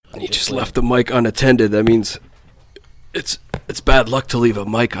You just left the mic unattended. That means it's bad luck to leave a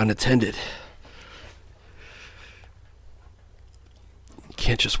mic unattended. You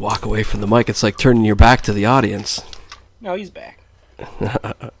can't just walk away from the mic. It's like turning your back to the audience. No, he's back.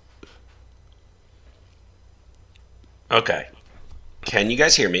 Okay. Can you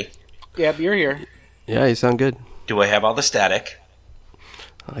guys hear me? Yeah, you're here. Yeah, you sound good. Do I have all the static?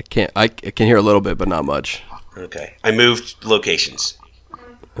 I can hear a little bit, but not much. Okay. I moved locations.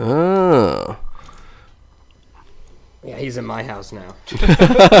 Oh. Yeah, he's in my house now.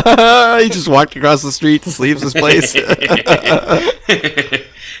 He just walked across the street to Sleeves' place. Dude,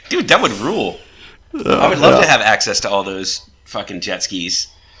 that would rule. I would love to have access to all those fucking jet skis.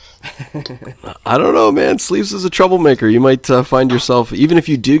 I don't know, man. Sleeves is a troublemaker. You might find yourself, even if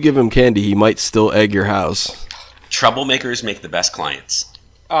you do give him candy, he might still egg your house. Troublemakers make the best clients.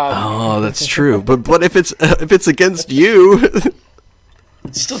 Oh, that's true. But if it's against you,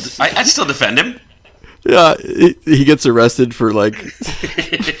 I'd still defend him. yeah, he gets arrested for he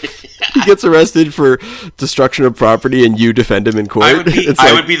gets arrested for destruction of property, and you defend him in court.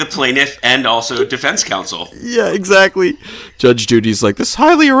 I would be the plaintiff and also defense counsel. Yeah, exactly. Judge Judy's like, this is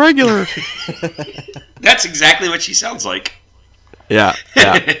highly irregular. That's exactly what she sounds like. Yeah.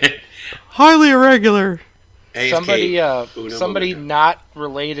 Highly irregular. AFK, Somebody not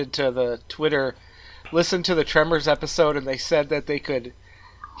related to the Twitter listened to the Tremors episode, and they said that they could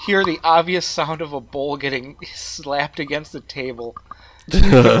hear the obvious sound of a bowl getting slapped against the table. I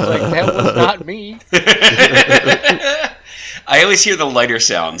was like, that was not me. I always hear the lighter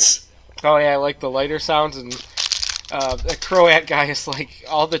sounds. Oh yeah, I like the lighter sounds, and the Croat guy is like,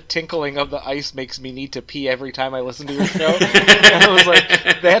 all the tinkling of the ice makes me need to pee every time I listen to your show. And I was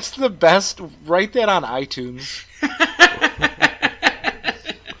like, that's the best. Write that on iTunes.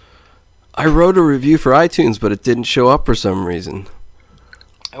 I wrote a review for iTunes, but it didn't show up for some reason.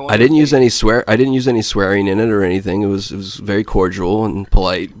 I didn't use any swearing in it or anything. It was very cordial and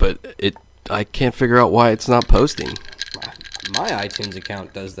polite, but I can't figure out why it's not posting. My iTunes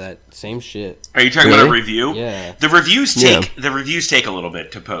account does that same shit. Are you talking about a review? Yeah. The reviews take a little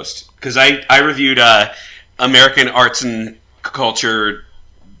bit to post, because I reviewed American Arts and Culture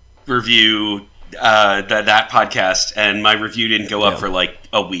review that podcast, and my review didn't go up for like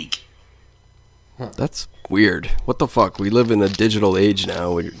a week. That's weird. What the fuck? We live in a digital age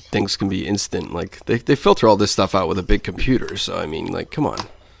now where things can be instant. Like they filter all this stuff out with a big computer. So I mean, like, come on.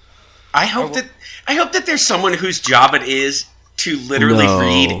 I hope that there's someone whose job it is to literally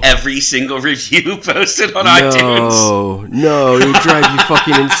read every single review posted on iTunes. No, it would drive you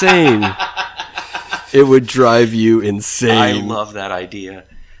fucking insane. It would drive you insane. I love that idea.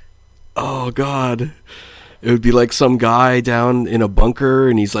 Oh God. It would be like some guy down in a bunker,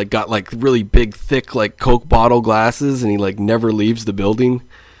 and he's like got like really big, thick like Coke bottle glasses, and he like never leaves the building.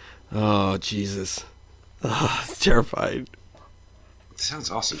 Oh Jesus, it's terrified. Sounds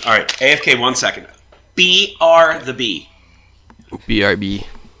awesome. All right, AFK 1 second. BR the B. BRB.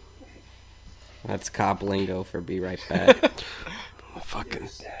 That's cop lingo for be right back. Fucking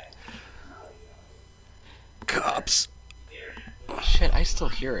cops. Shit, I still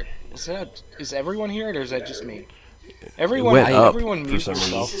hear it. Is everyone hear it, or is that just me? Everyone mute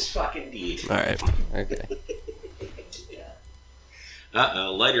yourself. Jesus fucking D. All right. Okay.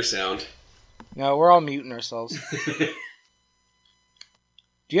 Uh-oh, lighter sound. No, we're all muting ourselves. Do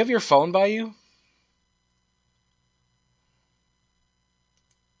you have your phone by you?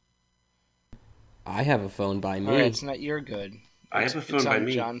 I have a phone by me. Alright, it's not. You're good. I have a phone by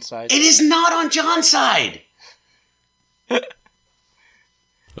me. It's on John's side. It is not on John's side.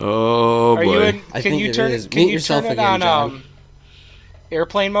 Oh boy. Are you in? I Can think you it turn is. it? Mute Can you yourself turn it again, on John.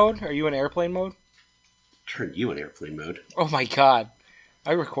 airplane mode? Are you in airplane mode? Turn you in airplane mode. Oh my god,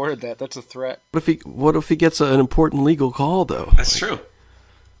 I recorded that. That's a threat. What if he gets an important legal call though? That's true.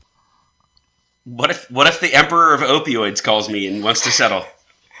 What if the Emperor of Opioids calls me and wants to settle?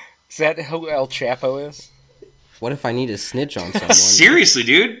 Is that who El Chapo is? What if I need to snitch on someone? Seriously,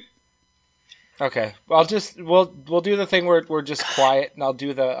 dude. Okay, we'll do the thing where we're just quiet, and I'll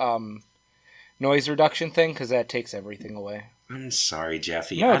do the noise reduction thing because that takes everything away. I'm sorry,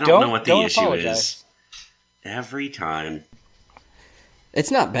 Jeffy. No, I don't know what the issue apologize. is. Every time.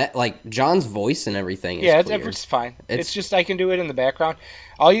 It's not bad. Like, John's voice and everything is clear. It's fine. It's just I can do it in the background.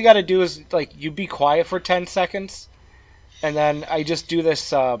 All you got to do is like you be quiet for 10 seconds, and then I just do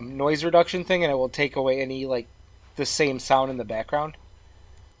this noise reduction thing, and it will take away any like the same sound in the background.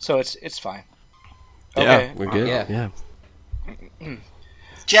 So it's fine. Okay. Yeah, we're good. Yeah.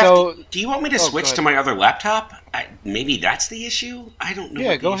 Jeff, do you want me to switch go to my other laptop? Maybe that's the issue? I don't know. Yeah,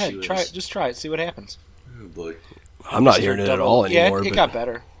 what the go issue ahead. is. Try it. Just try it. See what happens. Oh boy. I'm not hearing it at all anymore. Yeah, it got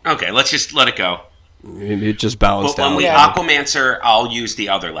better. Okay, let's just let it go. It just balanced But when out. we Aquamancer, I'll use the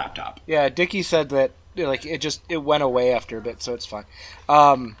other laptop. Yeah, Dickie said that it went away after a bit, so it's fine.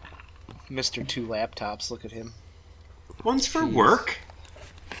 Mr. Two Laptops, look at him. One's for work.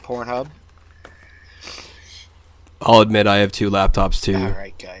 Pornhub. I'll admit I have 2 laptops too. All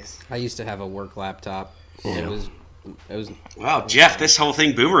right, guys. I used to have a work laptop. It was. Wow, Jeff, this whole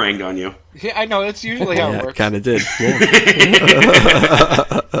thing boomeranged on you. Yeah, I know. It's usually how it works. Kind of did.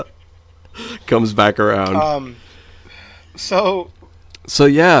 Yeah. Comes back around. So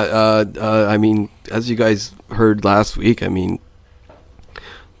yeah, I mean, as you guys heard last week, I mean,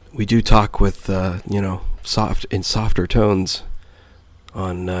 we do talk with softer tones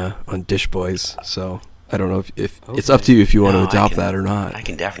on Dish Boys. So I don't know if okay. It's up to you if you want to adopt that or not. I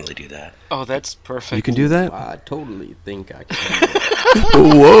can definitely do that. Oh, that's perfect. You can do that? I totally think I can.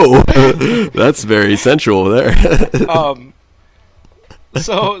 Whoa, that's very sensual there.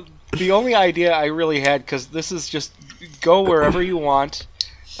 So the only idea I really had, because this is just go wherever you want.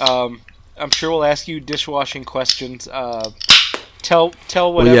 I'm sure we'll ask you dishwashing questions. Tell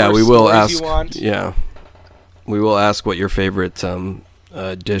whatever we will ask. You want. Yeah, we will ask what your favorite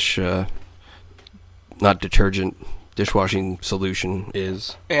dish, not detergent, dishwashing solution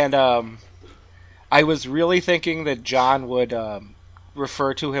is. And I was really thinking that John would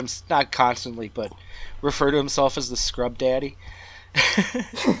refer to him, not constantly, but refer to himself as the Scrub Daddy.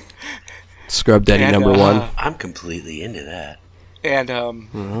 Scrub Daddy number 1. I'm completely into that. And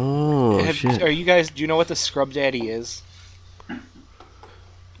shit. Are you guys? Do you know what the Scrub Daddy is?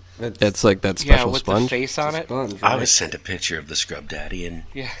 It's like that special with sponge. The face on it. Sponge, right? I was sent a picture of the Scrub Daddy, and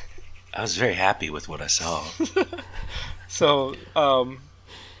I was very happy with what I saw. So,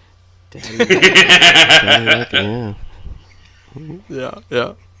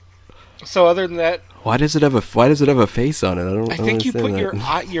 yeah. So other than that, why does it have a face on it? I think you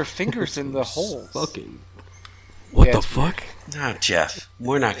put your fingers in the holes. Fucking. What the fuck? No, Jeff,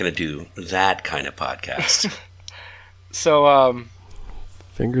 we're not going to do that kind of podcast. So,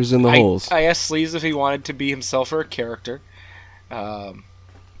 fingers in the holes. I asked Sleaze if he wanted to be himself or a character.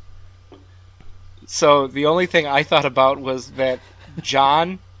 So the only thing I thought about was that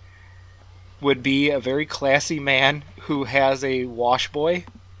John would be a very classy man who has a wash boy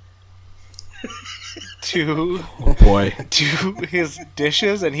to do his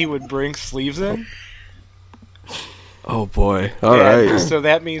dishes, and he would bring sleeves in. Oh boy! All right. So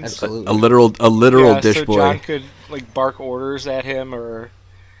that means a literal dish so boy. John could bark orders at him, or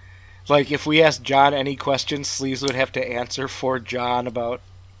if we asked John any questions, Sleaze would have to answer for John about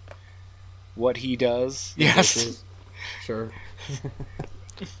what he does. Yes. Sure.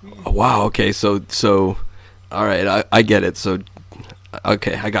 Wow. Okay. So. All right. I get it. So.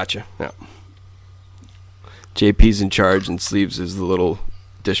 Okay. I got you. Yeah. JP's in charge, and Sleeves is the little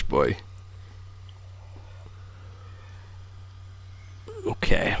dish boy.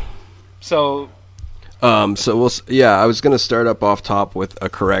 Okay. So I was going to start up off top with a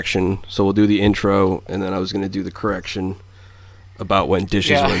correction. So we'll do the intro, and then I was going to do the correction about when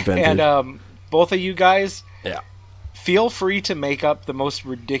dishes were invented. And both of you guys, feel free to make up the most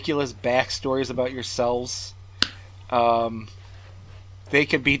ridiculous backstories about yourselves. They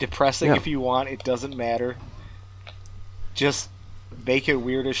could be depressing if you want. It doesn't matter. Just make it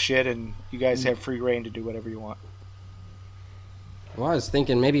weird as shit, and you guys have free reign to do whatever you want. Well, I was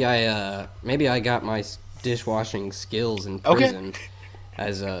thinking maybe I got my dishwashing skills in prison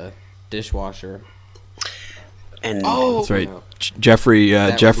as a dishwasher. And that's right.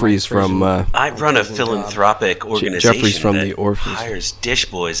 Jeffrey's from. I run a philanthropic organization Jeffrey's from the orphans. Hires dish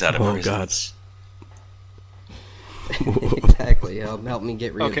boys out of prisons. Exactly. Help me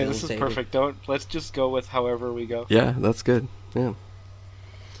get rehabilitated. Okay, this is perfect. Let's just go with however we go. Yeah, that's good. Yeah.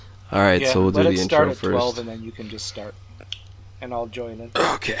 All right, so we'll do the intro first. Let it start at 12, and then you can just start, and I'll join in.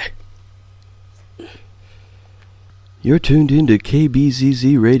 Okay. You're tuned into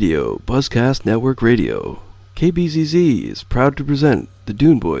KBZZ Radio, Buzzcast Network Radio. KBZZ is proud to present the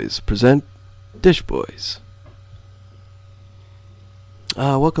Dune Boys present Dish Boys.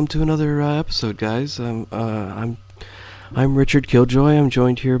 Welcome to another episode, guys. I'm Richard Killjoy. I'm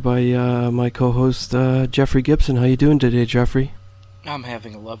joined here by my co-host Jeffrey Gibson. How you doing today, Jeffrey? I'm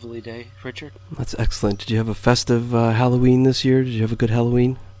having a lovely day, Richard. That's excellent. Did you have a festive Halloween this year? Did you have a good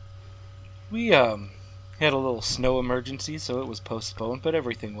Halloween? We had a little snow emergency, so it was postponed, but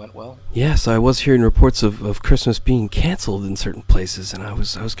everything went well. Yes, I was hearing reports of Christmas being canceled in certain places, and I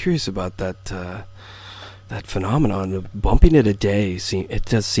was curious about that phenomenon of bumping it a day. It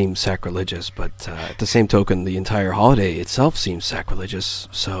does seem sacrilegious, but at the same token, the entire holiday itself seems sacrilegious.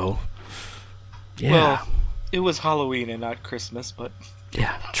 So, yeah. Well, It was Halloween and not Christmas, but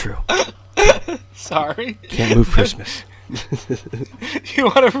Yeah, true. sorry. Can't move Christmas. You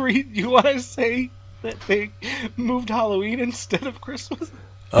want to say that they moved Halloween instead of Christmas?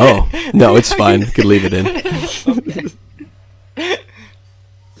 Oh, no, it's fine. You can leave it in.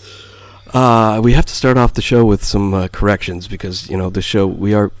 We have to start off the show with some corrections because, the show,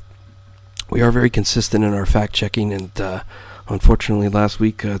 we are very consistent in our fact checking, and unfortunately last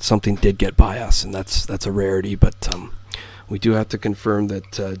week something did get by us, and that's a rarity, but we do have to confirm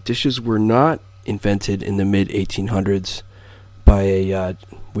that dishes were not invented in the mid-1800s by a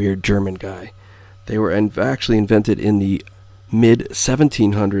weird German guy. They were actually invented in the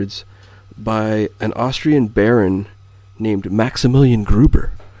mid-1700s by an Austrian baron named Maximilian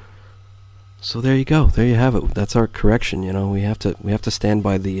Gruber. So there you go. There you have it. That's our correction. We have to stand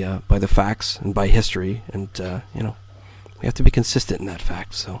by the facts and by history, and we have to be consistent in that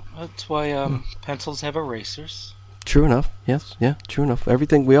fact. So that's why pencils have erasers. True enough. Yes. Yeah. True enough.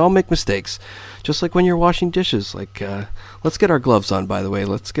 Everything. We all make mistakes, just like when you're washing dishes. Like, let's get our gloves on. By the way,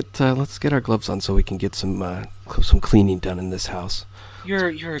 let's get our gloves on so we can get some cleaning done in this house.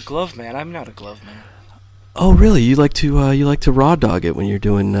 You're a glove man. I'm not a glove man. Oh, really? You like to raw dog it when you're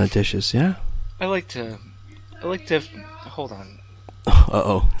doing dishes? Yeah. I like to. Hold on.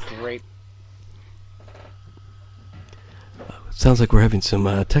 Uh-oh. Great. Sounds like we're having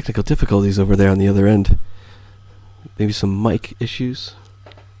some technical difficulties over there on the other end. Maybe some mic issues.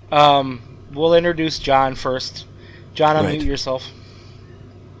 We'll introduce John first. John, unmute yourself.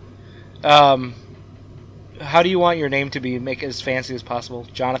 How do you want your name to be? Make it as fancy as possible.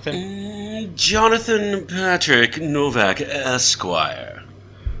 Jonathan? Jonathan Patrick Novak, Esquire.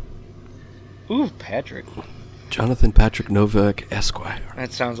 Ooh, Patrick. Jonathan Patrick Novak, Esquire.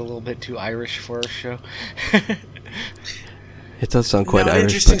 That sounds a little bit too Irish for our show. It does sound quite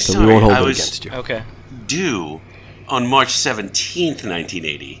Irish, interesting but we won't hold I it was against you. Okay. Due on March 17th,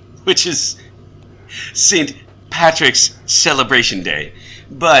 1980, which is St. Patrick's Celebration Day.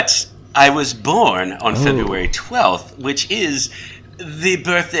 But I was born on February 12th, which is the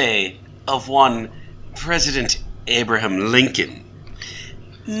birthday of one President Abraham Lincoln.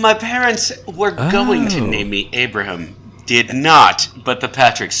 My parents were going to name me Abraham, did not, but the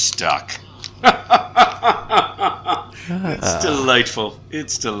Patrick stuck. It's delightful.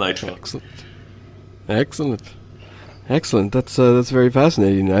 It's delightful. Excellent. That's very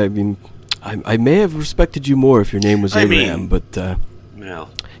fascinating. I mean, I may have respected you more if your name was Abraham, but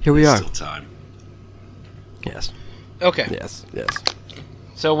well, here we are. Still time. Yes. Okay. Yes.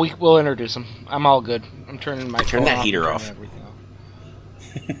 So we'll introduce him. I'm all good. I'm turning my Turn phone that off, heater turning off. everything off.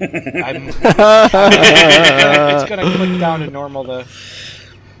 It's gonna click down to normal.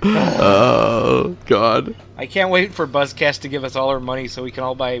 Oh God! I can't wait for Buzzcast to give us all our money so we can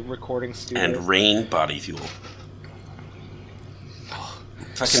all buy recording studio. And rain body fuel.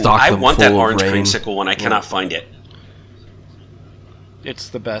 Stock I them want that full of orange rain. creamsicle one. I cannot find it. It's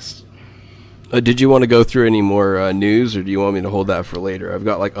the best. Did you want to go through any more news, or do you want me to hold that for later? I've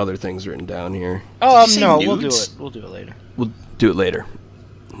got like other things written down here. Oh Did you say no, nudes? we'll do it later. We'll do it later.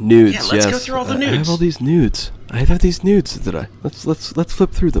 Nudes. Yeah, let's yes. go through all the I nudes. have all these nudes. I have these nudes. Did I? Let's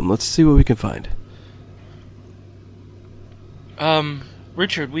flip through them. Let's see what we can find.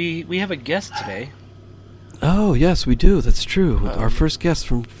 Richard, we have a guest today. Oh yes, we do. That's true. Our first guest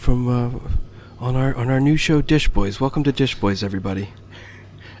from on our new show, Dish Boys. Welcome to Dish Boys, everybody.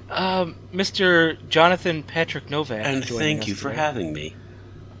 Mr. Jonathan Patrick Novak. And joining thank us you for today. having me.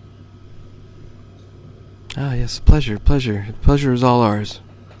 Ah yes, pleasure. Pleasure is all ours.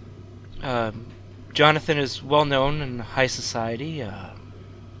 Jonathan is well known in high society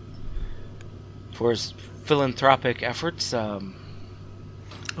for his philanthropic efforts.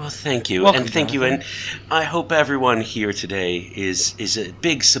 Well, thank you, Welcome, and thank you, Jonathan. and I hope everyone here today is a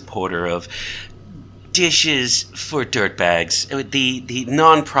big supporter of Dishes for Dirtbags, the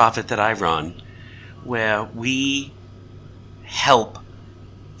non-profit that I run, where we help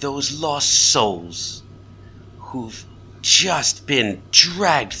those lost souls who've just been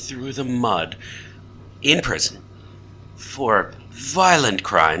dragged through the mud in prison for violent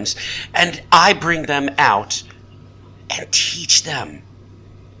crimes, and I bring them out and teach them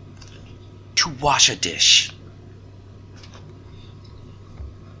to wash a dish.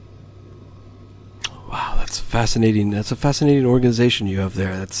 Wow, that's fascinating. That's a fascinating organization you have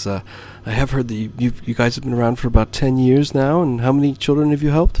there. That's I have heard that you guys have been around for about 10 years now. And how many children have you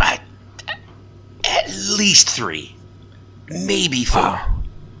helped? At least 3, maybe 4.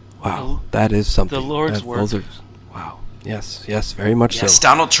 Wow, that is something. The Lord's work. Wow. Yes, very much Yes, so.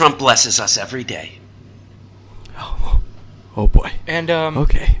 Donald Trump blesses us every day. Oh boy. And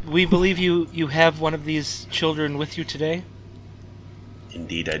Okay. we believe you have one of these children with you today.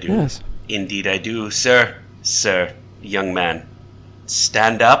 Indeed I do. Yes. Indeed I do, sir. Sir, young man.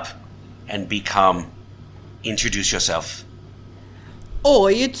 Stand up and be calm. Introduce yourself.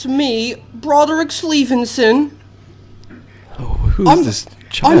 Oi, it's me, Broderick Stevenson. Oh, who's I'm- this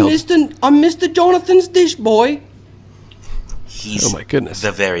child? I'm Mr. Jonathan's dish boy. He's Oh my goodness.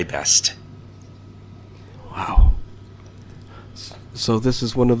 the very best. Wow. So this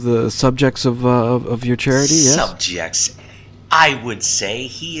is one of the subjects of your charity, yes? Subjects. I would say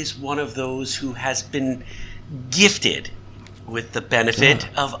he is one of those who has been gifted with the benefit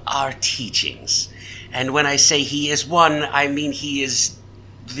of our teachings. And when I say he is one, I mean he is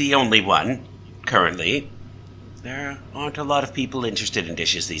the only one, currently. There aren't a lot of people interested in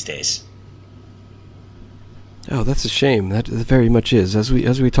dishes these days. Oh, that's a shame. That very much is. As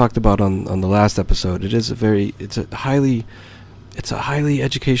we talked about on the last episode, it's a highly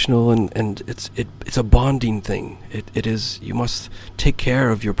educational and it's a bonding thing. It is. You must take care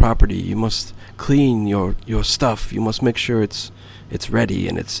of your property. You must clean your stuff. You must make sure it's ready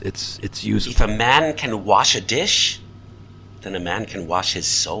and it's usable. If a man can wash a dish, then a man can wash his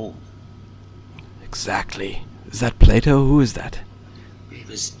soul. Exactly. Is that Plato? Who is that?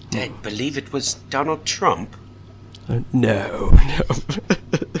 I believe it was Donald Trump. No.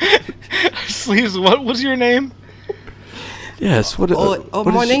 Sleeves, what was your name? Yes. What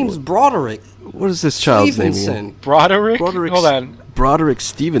My is- name's Broderick What is this child's name? Stevenson. Again? Broderick? Broderick. Hold on. Broderick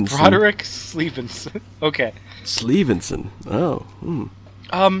Stevenson. Broderick Stevenson. Okay. Stevenson. Oh.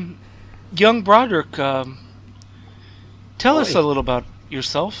 Young Broderick, tell us a little about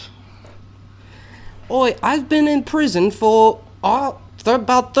yourself. Oi, I've been in prison for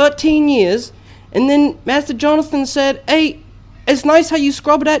about 13 years, and then Master Jonathan said, "Hey, it's nice how you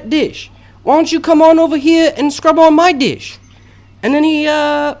scrub that dish. Why don't you come on over here and scrub on my dish?" And then he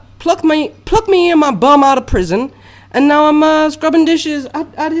plucked me and my bum out of prison, and now I'm scrubbing dishes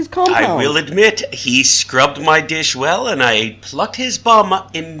at his compound. I will admit, he scrubbed my dish well, and I plucked his bum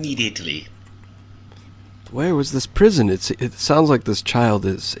immediately. Where was this prison? It sounds like this child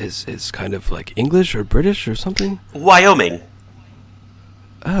is kind of like English or British or something. Wyoming.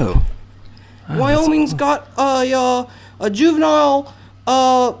 Oh. Wyoming's got a juvenile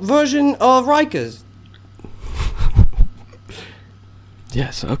version of Rikers.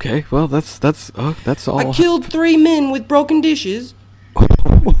 Yes. Okay. Well, that's all. I killed 3 men with broken dishes.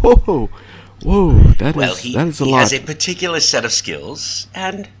 Whoa. Whoa. That Well, is a he lot. has a particular set of skills,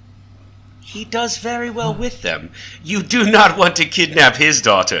 and he does very well with them. You do not want to kidnap his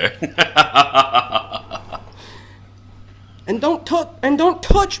daughter. And don't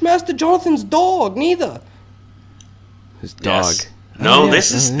touch Master Jonathan's dog neither. His dog. Yes. No, yeah.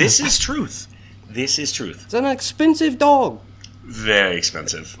 this Oh, yeah. is truth. This is truth. It's an expensive dog. Very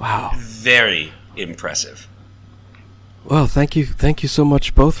expensive. Wow. Very impressive. Well, thank you so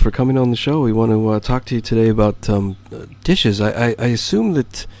much both for coming on the show. We want to talk to you today about dishes. I assume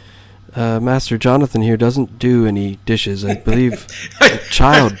that Master Jonathan here doesn't do any dishes. I believe the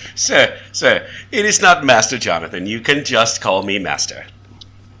child. Sir, it is not Master Jonathan. You can just call me Master.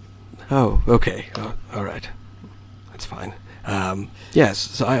 Oh, okay. All right. That's fine. Yes,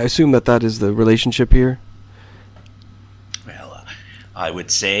 so I assume that is the relationship here. Well, I would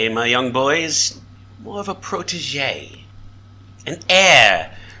say my young boy is more of a protege, an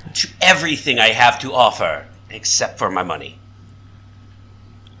heir to everything I have to offer, except for my money.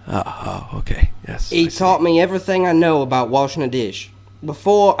 Oh, okay. Yes. He I see. taught me everything I know about washing a dish.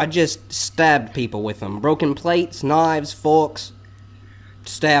 Before, I just stabbed people with them. Broken plates, knives, forks.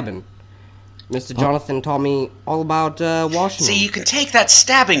 Stabbing. Mr. Jonathan taught me all about washing See, them. you can take that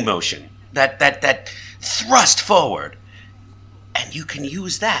stabbing motion, that thrust forward, and you can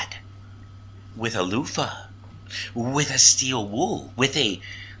use that with a loofah, with a steel wool, with a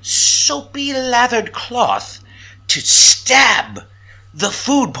soapy lathered cloth to stab the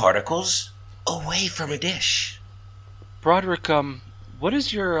food particles away from a dish. Broderick, what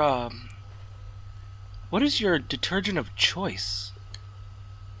is your detergent of choice?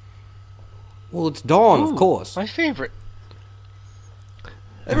 Well, it's Dawn, Ooh, of course. My favorite.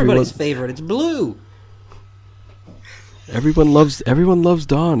 Everybody's favorite. It's blue. Everyone loves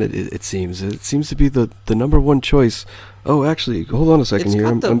Dawn. It seems. It seems to be the number one choice. Oh, actually, hold on a second It's here.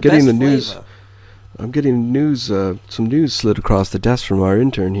 got the I'm getting best the news. flavor. I'm getting news. Some news slid across the desk from our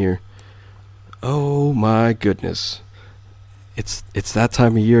intern here. Oh my goodness! It's that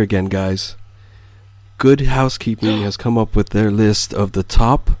time of year again, guys. Good Housekeeping has come up with their list of the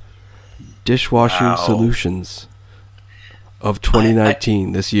top dishwashing Wow. solutions. of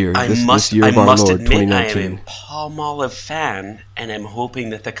 2019 this year. I this must year of our Lord, admit, I am 2019. a Palmolive fan, and I'm hoping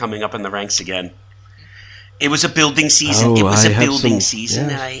that they're coming up in the ranks again. It was a building season. Oh, It was I a have building some- season,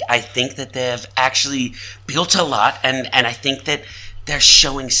 yeah. and I think that they've actually built a lot, and I think that they're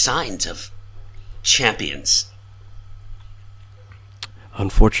showing signs of champions.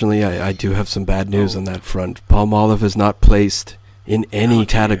 Unfortunately, I do have some bad news on that front. Palmolive is not placed in any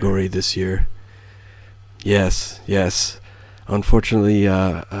category this year. Yes. Unfortunately,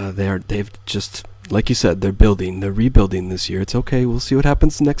 they've just, like you said, they're rebuilding this year. It's okay. We'll see what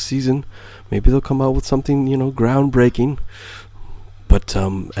happens next season. Maybe they'll come out with something, groundbreaking. But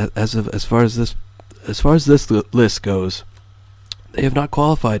as far as this list goes, they have not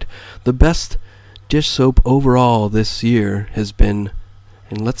qualified. The best dish soap overall this year has been,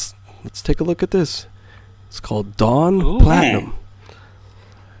 and let's take a look at this. It's called Dawn Ooh. Platinum.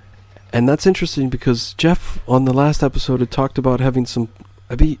 And that's interesting because Jeff, on the last episode, had talked about having some,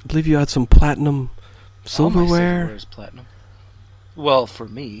 I believe you had some platinum All my silverware. is platinum. Well, for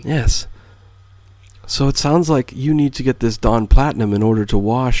me. Yes. So it sounds like you need to get this Dawn Platinum in order to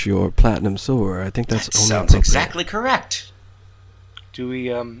wash your platinum silverware. I think that's That only sounds appropriate. exactly correct. Do we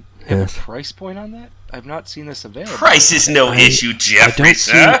have Yes. a price point on that? I've not seen this available. Price is no issue, Jeffrey, don't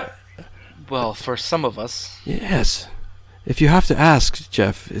see- sir. Well, for some of us. Yes. If you have to ask,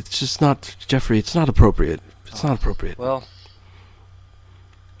 Jeff, it's just not, Jeffrey, it's not appropriate. It's not appropriate. Well,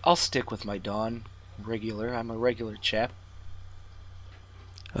 I'll stick with my Dawn regular. I'm a regular chap.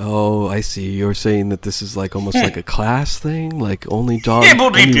 Oh, I see. You're saying that this is like almost like a class thing? Like only rich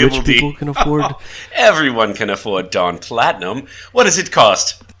Hibbledy-bibbledy. people can afford? Everyone can afford Dawn Platinum. What does it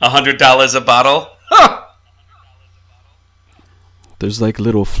cost? $100 a bottle? Huh! There's like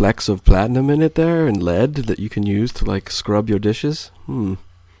little flecks of platinum in it there and lead that you can use to like scrub your dishes?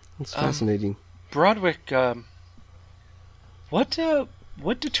 That's fascinating. Broadwick, what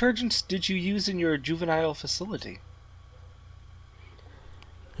detergents did you use in your juvenile facility?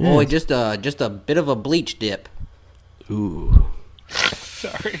 Yeah. Boy, just a bit of a bleach dip. Ooh.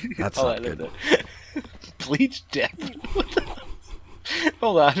 Sorry. That's I'll not edit good. that. Bleach dip.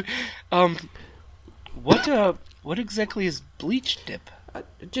 Hold on. What exactly is bleach dip?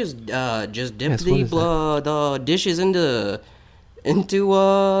 Just dip Yes, what is the dishes into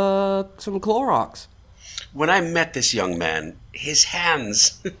some Clorox. When I met this young man, his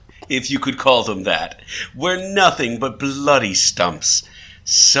hands, if you could call them that, were nothing but bloody stumps.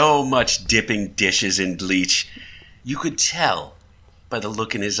 So much dipping dishes in bleach. You could tell by the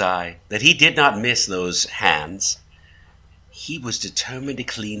look in his eye that he did not miss those hands. He was determined to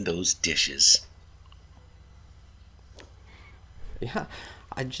clean those dishes. Yeah,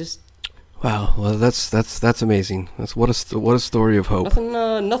 I just Wow. Well, that's amazing. That's what a story of hope.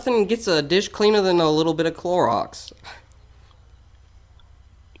 nothing gets a dish cleaner than a little bit of Clorox.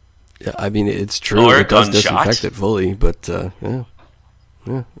 Yeah, I mean, it's true. Or a It does gunshot. disinfect it fully, but yeah.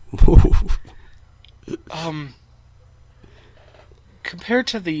 Compared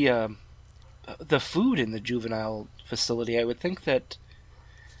to the food in the juvenile facility, I would think that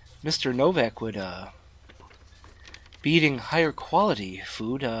Mr. Novak would be eating higher quality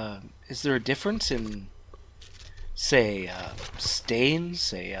food. Is there a difference in, say,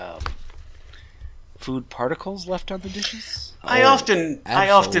 stains, food particles left on the dishes? I often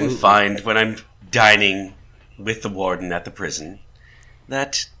absolutely. find when I'm dining with the warden at the prison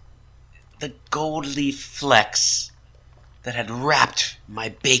that the gold leaf flecks that had wrapped my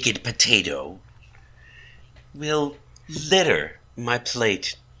baked potato will litter my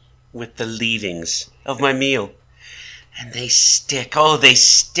plate with the leavings of my meal. And they stick. Oh, they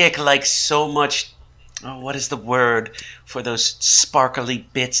stick like so much. Oh, what is the word for those sparkly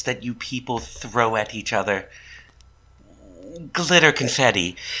bits that you people throw at each other? Glitter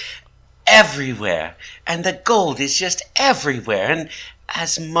confetti. Everywhere. And the gold is just everywhere. And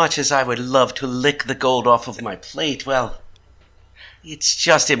as much as I would love to lick the gold off of my plate, well, it's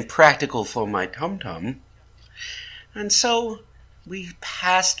just impractical for my tum-tum. And so we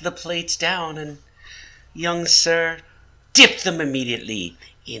passed the plates down, and young sir dipped them immediately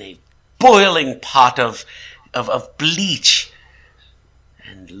in a boiling pot of bleach.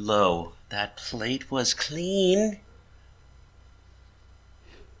 And lo, that plate was clean.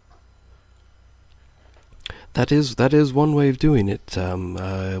 That is one way of doing it.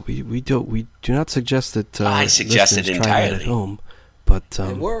 We do not suggest that. I suggest it listeners try that at entirely. home, but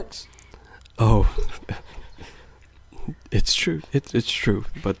It works. oh, it's true. It's true,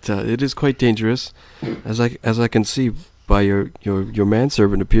 but it is quite dangerous, as I can see by your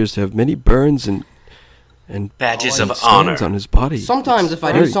manservant appears to have many burns and and Badges Oh, of he honor. stains on his body. Sometimes It's if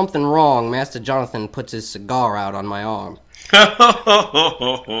I do very- something wrong, Master Jonathan puts his cigar out on my arm.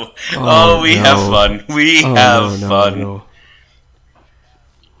 Oh, we no. have fun. We Oh, have no, fun. no.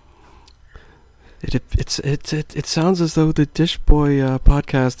 It sounds as though the Dish Boy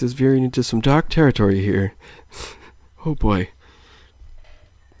podcast is veering into some dark territory here. Oh boy.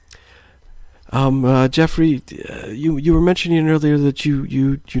 Jeffrey, you were mentioning earlier that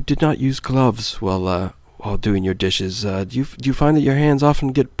you did not use gloves while doing your dishes. Do you find that your hands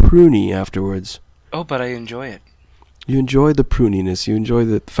often get pruny afterwards? Oh, but I enjoy it. You enjoy the pruniness. You enjoy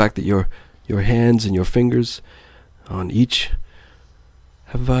the fact that your hands and your fingers on each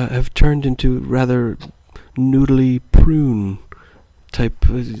have turned into rather noodly prune type.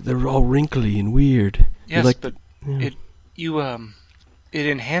 They're all wrinkly and weird. Yes, but yeah. it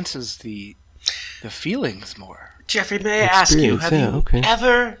enhances the feelings more. Jeffrey, may I ask you, Experience, have yeah, you okay.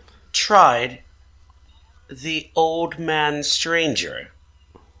 ever tried the Old Man Stranger?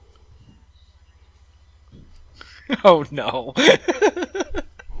 Oh no.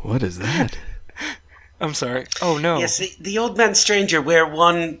 What is that? I'm sorry. Oh no. Yes, the Old Man Stranger, where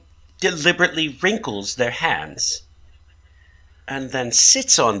one deliberately wrinkles their hands and then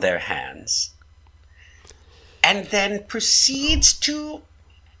sits on their hands and then proceeds to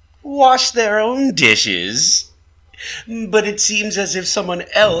wash their own dishes. But it seems as if someone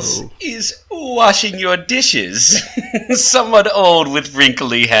else is washing your dishes. Someone old with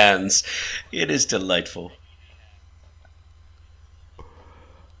wrinkly hands. It is delightful.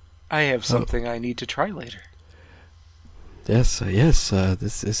 I have something I need to try later. Yes.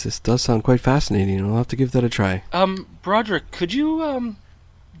 This does sound quite fascinating. I'll have to give that a try. Broderick, could you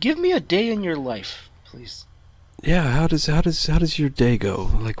give me a day in your life, please? Yeah. How does your day go?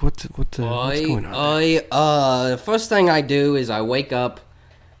 Like what's going on? The first thing I do is I wake up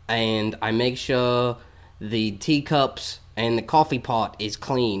and I make sure the teacups and the coffee pot is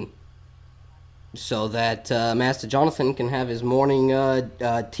clean, so that Master Jonathan can have his morning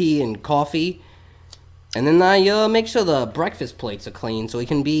tea and coffee. And then I make sure the breakfast plates are clean so he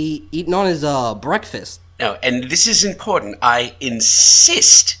can be eating on his breakfast. Now, and this is important, I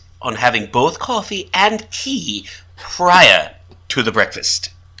insist on having both coffee and tea prior to the breakfast.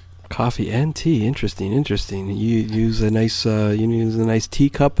 Coffee and tea. Interesting. You use a nice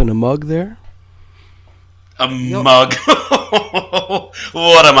teacup and a mug there. A mug.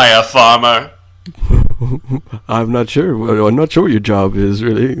 What am I, a farmer? I'm not sure. I'm not sure what your job is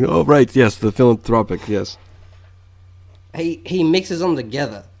really. Oh right, yes, the philanthropic. Yes. He mixes them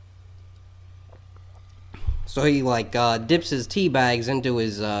together. So he dips his tea bags into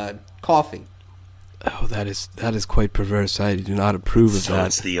his coffee. Oh, that is quite perverse. I do not approve of So that.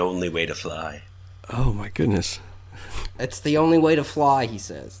 it's the only way to fly. Oh my goodness. It's the only way to fly, he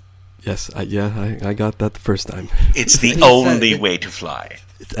says. Yes, I got that the first time. It's the He said only it. way to fly.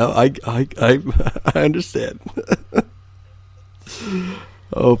 Oh, I understand.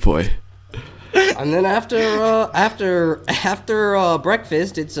 Oh boy. And then after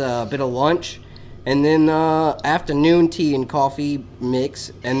breakfast, it's a bit of lunch, and then afternoon tea and coffee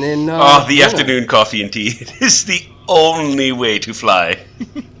mix, and then the dinner. afternoon coffee and tea. It is the only way to fly.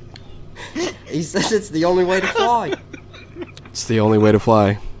 He says it's the only way to fly. It's the only way to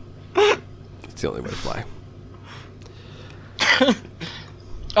fly. It's the only way to fly.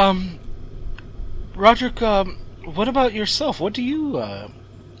 Roderick, what about yourself? What do you eat?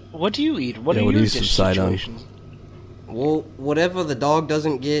 What Yeah, are what do your you dish subside on? situations? Well, whatever the dog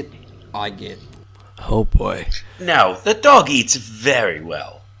doesn't get, I get. Oh boy. Now, the dog eats very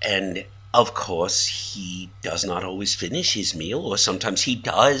well, and of course, he does not always finish his meal, or sometimes he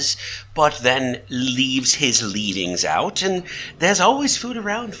does, but then leaves his leavings out, and there's always food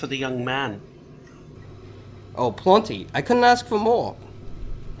around for the young man. Oh, plenty. I couldn't ask for more.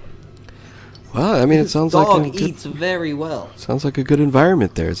 Well, I mean, it This sounds dog like a good, eats very well. sounds like a good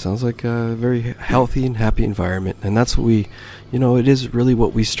environment there. It sounds like a very healthy and happy environment, and that's what we, it is really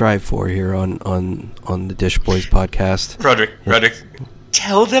what we strive for here on the Dish Boys podcast. Roderick,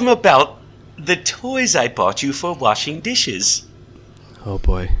 tell them about the toys I bought you for washing dishes. Oh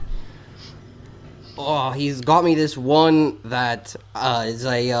boy. Oh, he's got me this one that is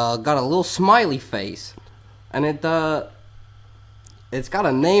got a little smiley face, and it's got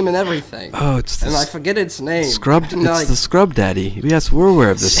a name and everything. Oh, it's the And I forget its name. Scrubbed. And, It's the Scrub Daddy. Yes, we're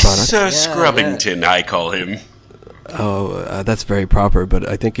aware of this product. Sir Yeah, Scrubbington, I call him. Oh, that's very proper, but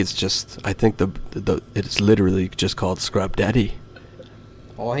I think it's just. I think it's literally just called Scrub Daddy.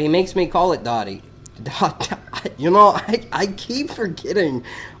 Oh, he makes me call it Dottie. You know, I keep forgetting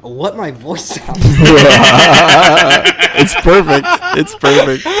what my voice sounds like. It's perfect. It's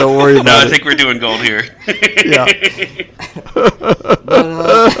perfect. Don't worry No, about I it. think we're doing gold here. Yeah.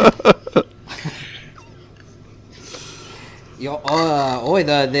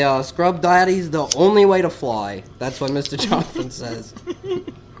 The scrub daddy's the only way to fly. That's what Mr. Jonathan says.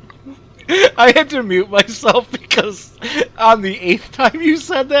 I had to mute myself because on the 8th time you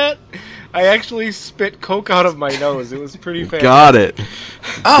said that, I actually spit coke out of my nose. It was pretty fantastic. Got it.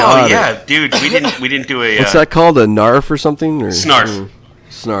 Oh Got yeah, dude, we didn't do a What's that called? A narf or something? Or Snarf.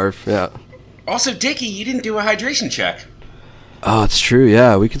 Snarf. Yeah. Also, Dickie, you didn't do a hydration check. Oh, it's true.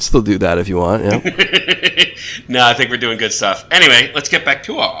 Yeah, we can still do that if you want. Yeah. No, I think we're doing good stuff. Anyway, let's get back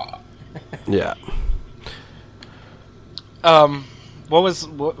to Yeah. Where was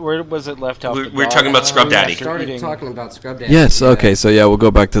it left off? We're talking about Scrub Daddy. Started Eating. talking about scrub daddy. Yes. Yeah. Okay. So yeah, we'll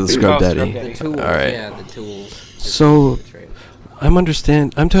go back to the scrub Scrub daddy. Daddy. The tools. All right. Yeah, the tools. So I'm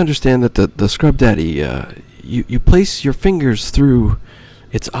to understand that the scrub daddy, you place your fingers through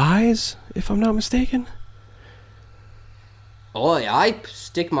its eyes, if I'm not mistaken. Oh, yeah, I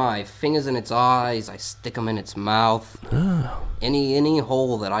stick my fingers in its eyes. I stick them in its mouth. Oh. Any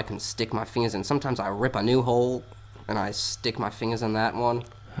hole that I can stick my fingers in. Sometimes I rip a new hole and I stick my fingers in that one.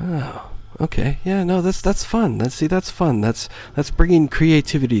 Oh. Okay. Yeah. No. That's fun. That's fun. That's bringing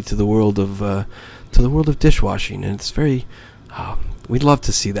creativity to the world of dishwashing, and it's very. We'd love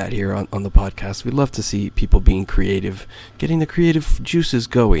to see that here on the podcast. We'd love to see people being creative, getting the creative juices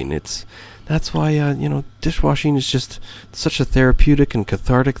going. That's why dishwashing is just such a therapeutic and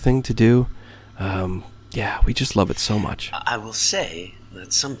cathartic thing to do. Yeah, we just love it so much. I will say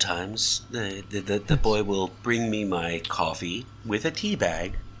that sometimes the boy will bring me my coffee with a tea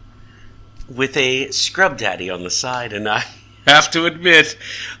bag, with a scrub daddy on the side, and I have to admit,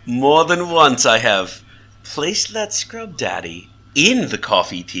 more than once I have placed that scrub daddy in the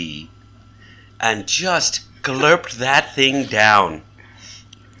coffee tea and just glurped that thing down.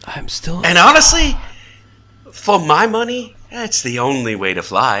 I'm still. And honestly, for my money, that's the only way to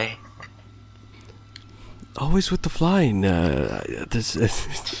fly. Always with the flying. This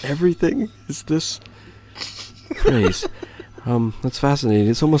everything is this craze. That's fascinating.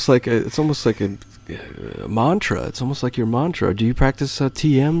 It's almost like a mantra. It's almost like your mantra. Do you practice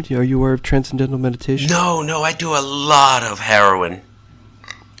TM? Are you aware of transcendental meditation? No, I do a lot of heroin.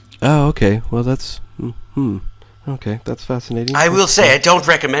 Oh, okay. Well, that's okay. That's fascinating. I will say I don't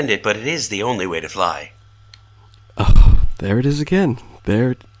recommend it, but it is the only way to fly. Oh, there it is again.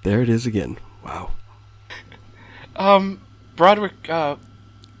 There it is again. Wow. Broderick,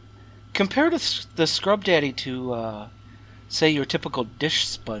 compare the scrub daddy to, say, your typical dish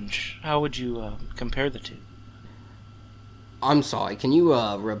sponge. How would you compare the two? I'm sorry, can you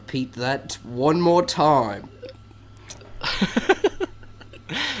repeat that one more time?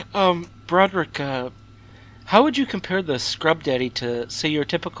 Broderick, how would you compare the scrub daddy to, say, your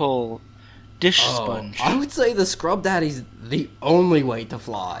typical dish sponge? I would say the scrub daddy's the only way to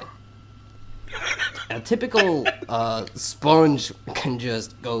fly. A typical sponge can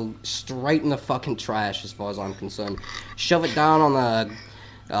just go straight in the fucking trash as far as I'm concerned. Shove it down on the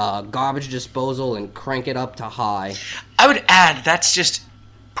garbage disposal and crank it up to high. I would add that's just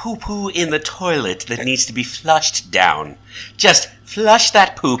poo-poo in the toilet that needs to be flushed down. Just flush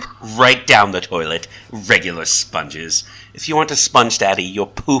that poop right down the toilet. Regular sponges. If you want a sponge daddy, you'll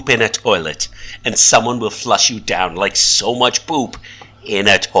poop in a toilet, and someone will flush you down like so much poop in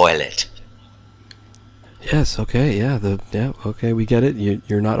a toilet. Yes. Okay. Yeah. Okay. We get it.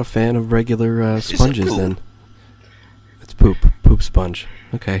 You're not a fan of regular sponges, poop. then. It's poop. Poop sponge.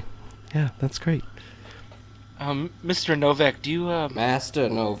 Okay. Yeah. That's great. Mr. Novak, do you Master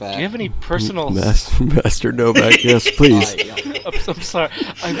Novak. do you have any personal? Master Novak. Yes, please. I'm sorry.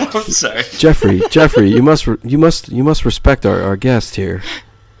 I'm sorry. Jeffrey, you must respect our guest here.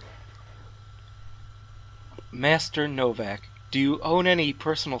 Master Novak, do you own any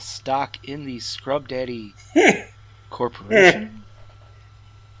personal stock in the Scrub Daddy Corporation?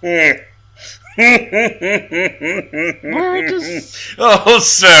 Where does... Oh,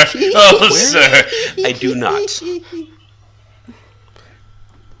 sir. Sir. I do not.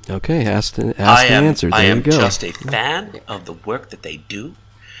 Okay, asked and answered. There I you am go. just a fan of the work that they do.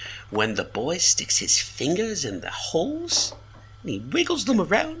 When the boy sticks his fingers in the holes, and he wiggles them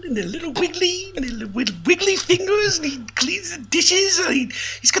around in their little wiggly fingers, and he cleans the dishes, and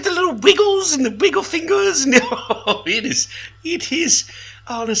he's got the little wiggles and the wiggle fingers, and oh, it is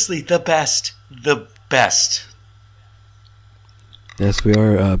honestly the best. Yes, we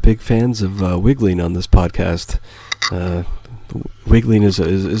are big fans of wiggling on this podcast. Wiggling is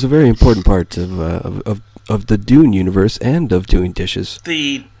a very important part of the Dune universe and of doing dishes.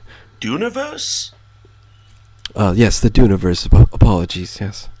 The Duneverse? Yes, the Duneverse. Apologies.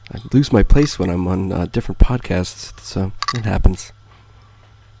 Yes, I lose my place when I'm on different podcasts, so it happens.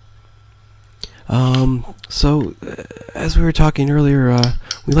 So, as we were talking earlier,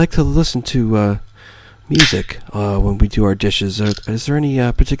 we like to listen to music when we do our dishes. Is there any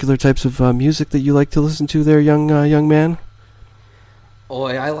particular types of music that you like to listen to there, young man?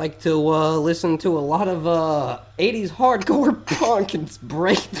 Oi, I like to listen to a lot of 80s hardcore punk and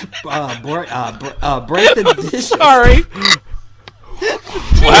break the dishes. Sorry.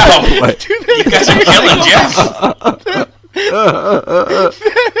 Wow, you guys are killing Jeff.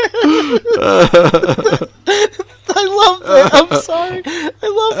 I love that. I'm sorry. I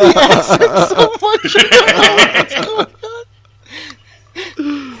love the accent so much.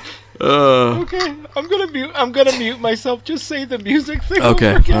 Okay, I'm gonna mute myself. Just say the music thing. Okay,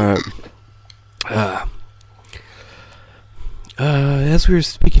 over again. all right. As we were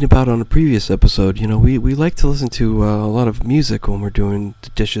speaking about on a previous episode, we like to listen to a lot of music when we're doing the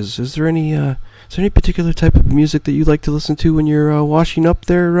dishes. Is there any particular type of music that you like to listen to when you're washing up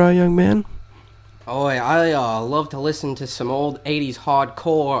there, young man? Oi, I love to listen to some old 80s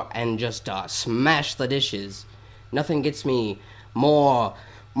hardcore and just smash the dishes. Nothing gets me more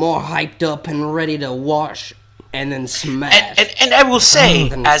hyped up and ready to wash and then smash. And I will say,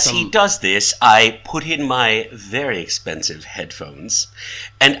 as some- he does this, I put in my very expensive headphones,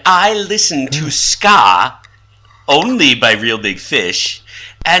 and I listen to ska, only by Real Big Fish,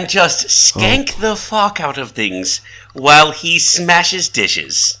 and just skank the fuck out of things while he smashes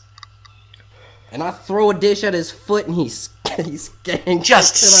dishes. And I throw a dish at his foot and he skanks.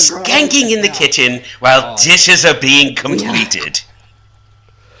 Just it to the ground. skanking in the kitchen while dishes are being completed.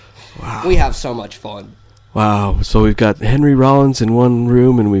 We have so much fun. Wow, so we've got Henry Rollins in one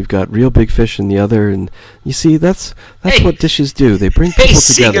room and we've got Real Big Fish in the other, and you see, that's Hey, what dishes do. They bring They people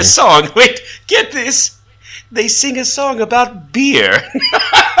sing together. a song. Wait, get this. They sing a song about beer.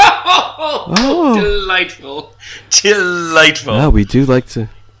 Oh. Delightful. Delightful. Yeah, we do like to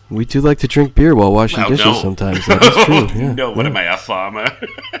drink beer while washing Well, dishes no. sometimes. That is true. Yeah. No, what am I, a farmer?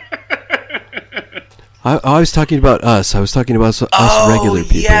 I was talking about us. I was talking about us regular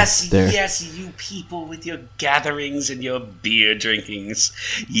people. yes, there. yes, you people with your gatherings and your beer drinkings.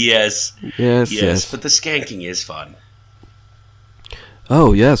 Yes, Yes. but the skanking is fun.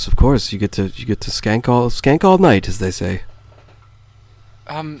 Oh yes, of course. You get to skank all night, as they say.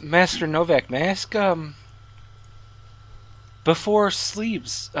 Master Novak, may I ask, before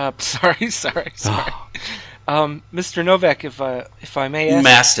sleeves, sorry. Mr. Novak, if I may ask,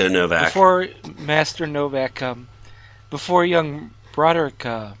 Master Novak. before Master Novak, before young Broderick,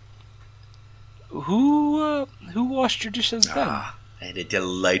 who washed your dishes then? And a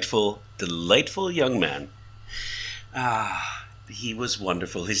delightful young man. He was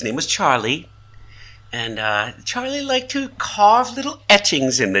wonderful. His name was Charlie. And Charlie liked to carve little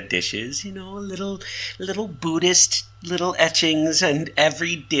etchings in the dishes, little Buddhist little etchings, and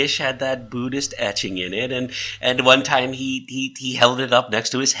every dish had that Buddhist etching in it. And one time he held it up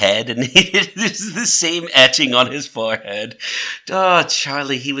next to his head, and there's the same etching on his forehead. Oh,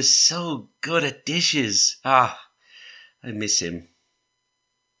 Charlie, he was so good at dishes. I miss him.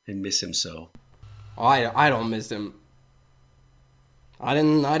 I miss him so. I don't miss him. I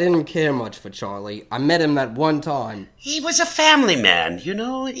didn't care much for Charlie. I met him that one time. He was a family man, You're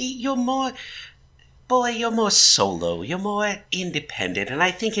more solo. You're more independent, and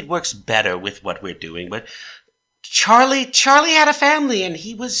I think it works better with what we're doing. But Charlie had a family, and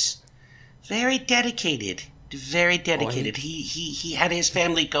he was very dedicated. Very dedicated. He had his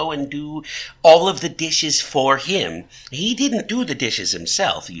family go and do all of the dishes for him. He didn't do the dishes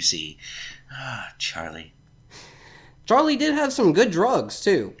himself, you see. Charlie. Charlie did have some good drugs,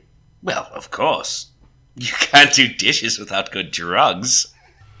 too. Well, of course. You can't do dishes without good drugs.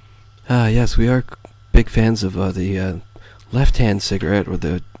 Yes, we are big fans of the left-hand cigarette, or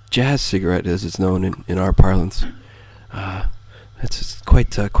the jazz cigarette, as it's known in our parlance. It's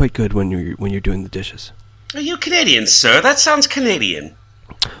quite good when you're doing the dishes. Are you Canadian, sir? That sounds Canadian.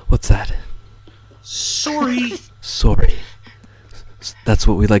 What's that? Sorry. Sorry. That's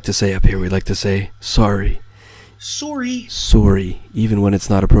what we like to say up here. We like to say sorry. Sorry. Even when it's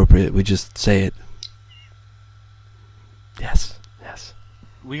not appropriate, we just say it. Yes.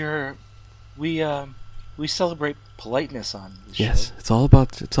 We celebrate politeness on this Yes, show. it's all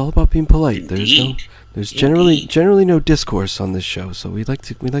about being polite. Indeed. There's Indeed. generally no discourse on this show, so we like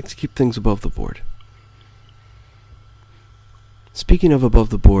to keep things above the board. Speaking of above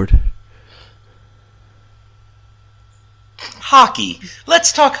the board, Hockey.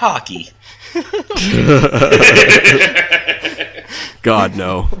 Let's talk hockey. God,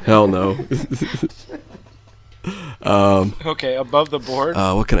 no. Hell no. Okay, above the board.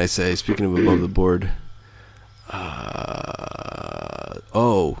 What can I say? Speaking of above the board,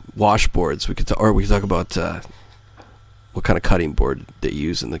 washboards. We could talk about what kind of cutting board they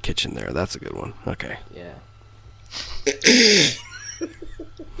use in the kitchen there. That's a good one. Okay. Yeah.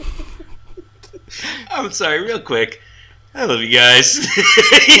 I'm sorry, real quick. I love you guys.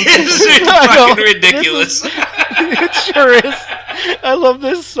 It's fucking ridiculous. It sure is. I love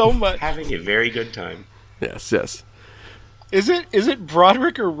this so much. Having a very good time. Yes. Is it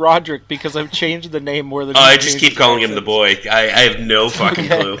Broderick or Roderick? Because I've changed the name more than. I just keep calling him the boy. I have no fucking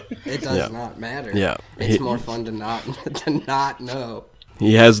clue. It does not matter. Yeah. It's more fun to not know.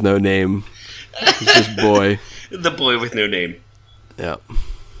 He has no name. He's just boy. The boy with no name. Yeah.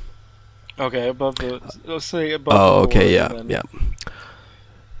 Okay, above the. Let's say above. Oh, the okay. board, Yeah.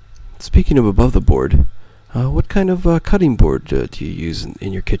 Speaking of above the board, what kind of cutting board do you use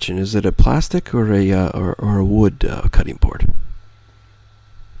in your kitchen? Is it a plastic or a wood cutting board?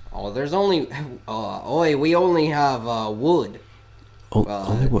 Oh, there's only. We only have wood. Oh,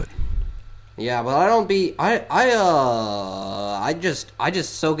 only wood. Yeah, but I don't be. I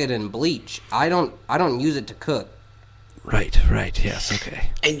just soak it in bleach. I don't use it to cook. Right. Yes.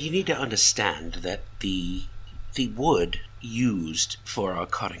 Okay. And you need to understand that the wood used for our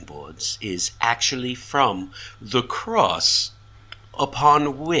cutting boards is actually from the cross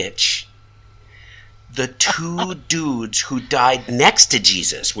upon which the two dudes who died next to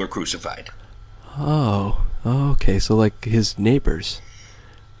Jesus were crucified. Oh. Okay. So like his neighbors.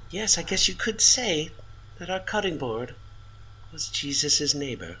 Yes, I guess you could say that our cutting board was Jesus'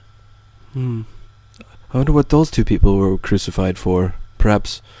 neighbor. I wonder what those two people were crucified for.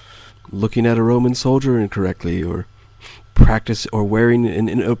 Perhaps looking at a Roman soldier incorrectly, or wearing an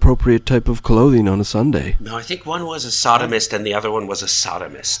inappropriate type of clothing on a Sunday. No, I think one was a sodomist and the other one was a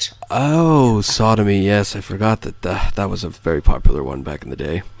sodomist. Oh, sodomy. Yes, I forgot that was a very popular one back in the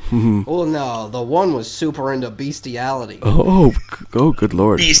day. Well, no, the one was super into bestiality. Oh, good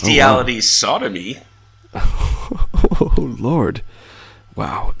Lord. Bestiality, sodomy. Oh, Lord.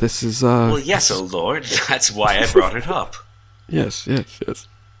 Wow, this is Well, yes, oh Lord. That's why I brought it up. Yes.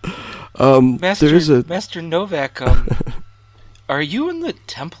 Master Novak. Are you in the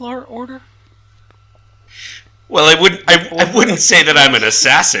Templar Order? Well, I wouldn't say that I'm an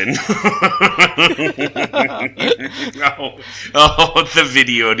assassin. Oh, the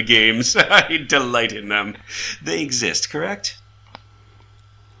video games. I delight in them. They exist, correct?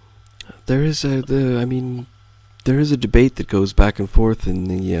 There is a debate that goes back and forth in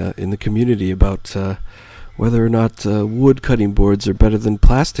the community about whether or not wood cutting boards are better than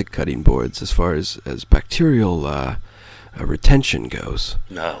plastic cutting boards as far as bacterial retention goes.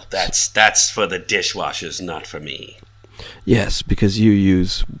 No, that's for the dishwashers, not for me. Yes, because you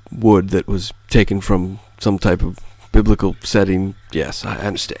use wood that was taken from some type of biblical setting. Yes, I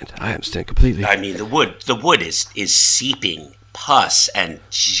understand. I understand completely. I mean, the wood is seeping pus and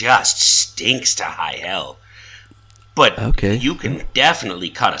just stinks to high hell. But okay. You can definitely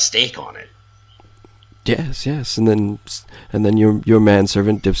cut a steak on it. Yes, and then your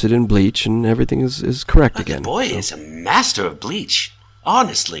manservant dips it in bleach, and everything is correct again. The boy is a master of bleach.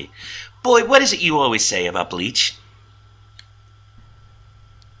 Honestly, boy, what is it you always say about bleach?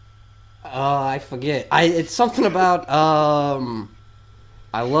 I forget. It's something about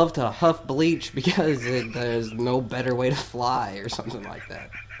I love to huff bleach because there's no better way to fly or something like that.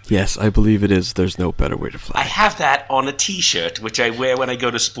 Yes, I believe it is. There's no better way to fly. I have that on a T-shirt, which I wear when I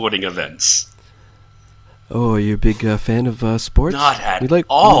go to sporting events. Oh, are you a big fan of sports? Not at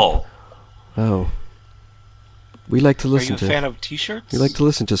all. We like to listen to. Are you a fan of T-shirts? We like to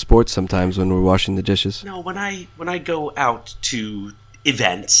listen to sports sometimes when we're washing the dishes. No, when I go out to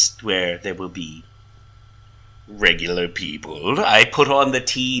events where there will be regular people, I put on the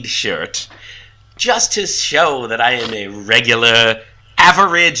Teed shirt just to show that I am a regular,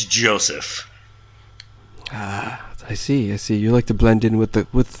 average Joseph. Ah, I see. You like to blend in with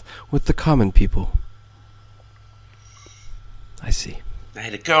the common people. I see. I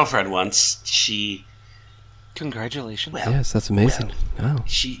had a girlfriend once. She... Congratulations. Well, yes, that's amazing. Wow.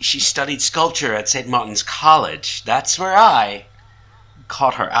 She studied sculpture at St. Martin's College. That's where I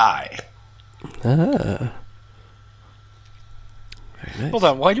caught her eye. Ah. Very nice. Hold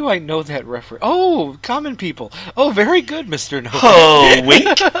on, why do I know that reference? Oh, common people. Oh, very good, Mr. Novak. Oh,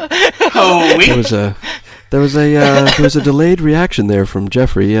 wink. Oh, wink. There was a delayed reaction there from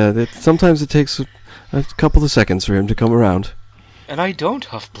Jeffrey. Sometimes it takes a couple of seconds for him to come around. And I don't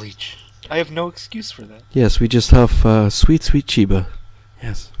huff bleach. I have no excuse for that. Yes, we just have sweet, sweet Chiba.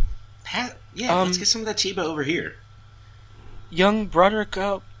 Yes. Let's get some of that Chiba over here. Young Broderick,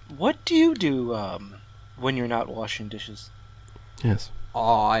 what do you do when you're not washing dishes? Yes.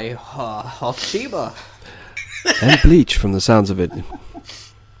 I huff Chiba. And bleach, from the sounds of it.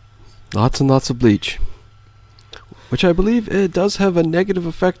 Lots and lots of bleach. Which I believe it does have a negative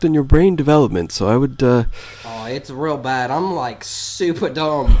effect on your brain development, so I would, Oh, it's real bad. I'm like super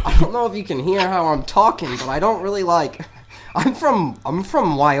dumb. I don't know if you can hear how I'm talking, but I don't really like. I'm from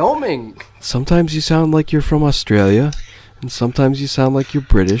Wyoming. Sometimes you sound like you're from Australia, and sometimes you sound like you're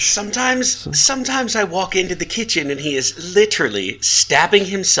British. Sometimes I walk into the kitchen and he is literally stabbing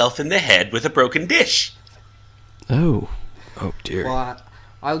himself in the head with a broken dish. Oh dear. Well,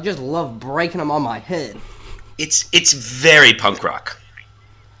 I just love breaking them on my head. It's very punk rock.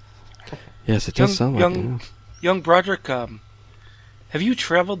 Yes, it does sound like it. Young Broderick, have you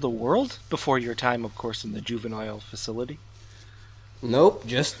traveled the world before your time, of course, in the juvenile facility? Nope,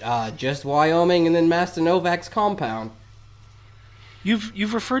 just Wyoming and then Master Novak's compound.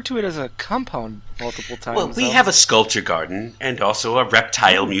 You've referred to it as a compound multiple times. Well, we have a sculpture garden and also a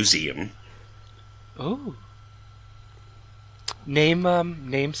reptile museum. Oh. Name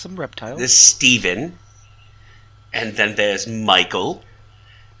some reptiles. There's Steven, and then there's Michael,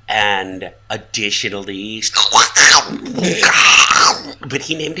 and additionally, but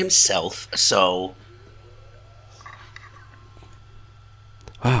he named himself, so.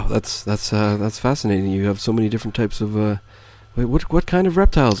 Wow, that's fascinating. You have so many different types of. Wait, what kind of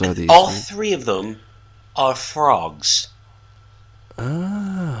reptiles are these? All three of them are frogs.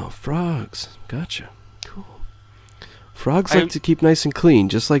 Oh, frogs. Gotcha. Cool. Frogs like to keep nice and clean,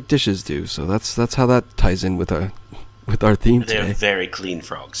 just like dishes do. So that's how that ties in with our theme They're today. very clean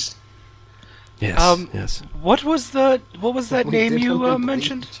frogs. Yes. Yes. What was that name you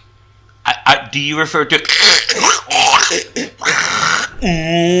mentioned? Do you refer to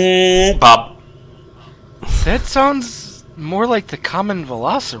Bob? That sounds more like the common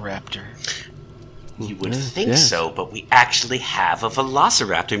velociraptor. You would think yes. so, but we actually have a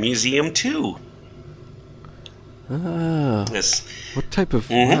velociraptor museum too. Ah. Yes. What type of?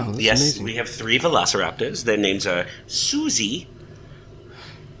 Wow, that's Yes, amazing. we have 3 velociraptors. Their names are Susie,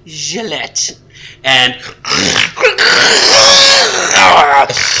 Gillette, and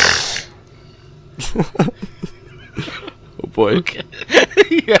Oh boy. Okay.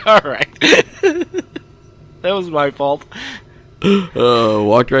 Yeah, all right. That was my fault.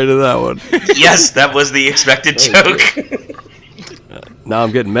 Walked right into that one. yes, that was the expected joke. Now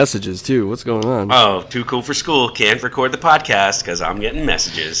I'm getting messages too. What's going on? Oh, too cool for school. Can't record the podcast because I'm getting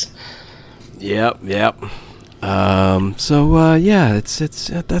messages. Yep. So yeah,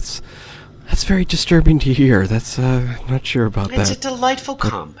 that's very disturbing to hear. That's not sure about It's a that. delightful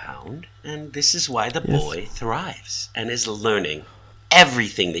compound, and this is why the Yes. boy thrives and is learning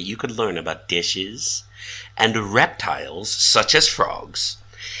everything that you could learn about dishes and reptiles such as frogs,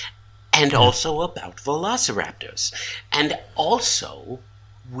 and also about velociraptors. And also,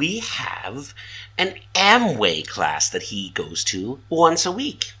 we have an Amway class that he goes to once a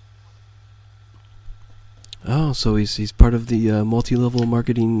week. Oh, so he's part of the multi-level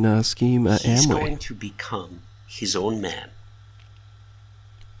marketing scheme at He's Amway. going to become his own man.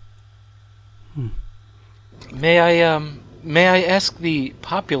 May I ask the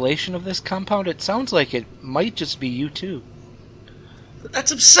population of this compound? It sounds like it might just be you two.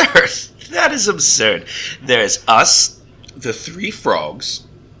 That's absurd. That is absurd. There's us, the 3 frogs,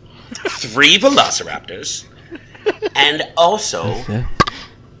 3 velociraptors, and also Yeah.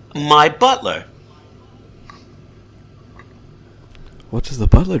 my butler. What does the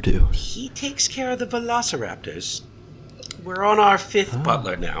butler do? He takes care of the velociraptors. We're on our 5th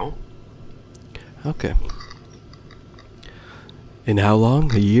butler now. Okay. In how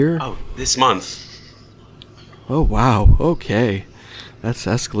long? A year? Oh, this month. Oh wow. Okay. That's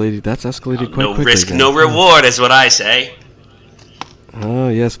escalated. That's escalated quite No quickly. risk, then. no reward is what I say. Oh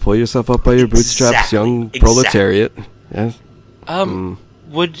yes, pull yourself up by your bootstraps, Exactly, young exactly. proletariat. Yes.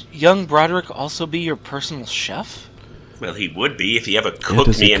 Would young Broderick also be your personal chef? Well, he would be if he ever cooked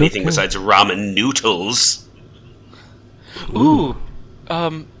does he me cook? anything Yeah. besides ramen noodles. Ooh.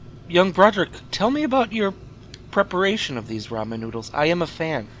 Young Broderick, tell me about your preparation of these ramen noodles. I am a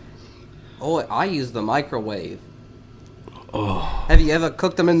fan. Oh, I use the microwave. Oh Have you ever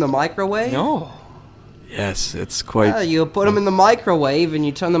cooked them in the microwave? No. yes, it's quite. You put them in the microwave and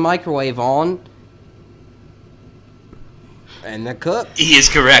you turn the microwave on, and they're cooked. He is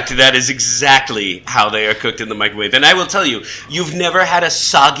correct. That is exactly how they are cooked in the microwave. And I will tell you, you've never had a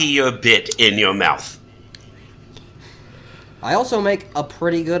soggier bit in your mouth. I also make a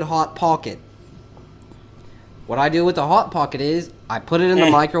pretty good Hot Pocket. What I do with the Hot Pocket is I put it in the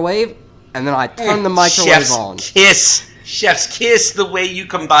microwave, and then I turn the microwave Chef's on. Chef's kiss, the way you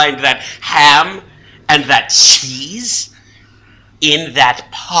combined that ham and that cheese in that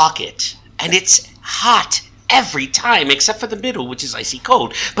pocket. And it's hot every time, except for the middle, which is icy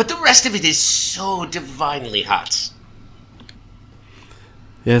cold. But the rest of it is so divinely hot.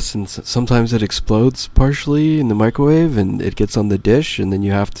 Yes, and sometimes it explodes partially in the microwave, and it gets on the dish, and then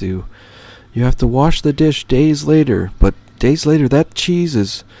you have to wash the dish days later. But days later, that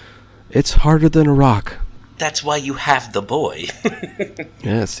cheese it's harder than a rock. That's why you have the boy.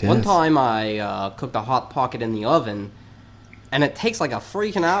 Yes. One time I cooked a Hot Pocket in the oven, and it takes like a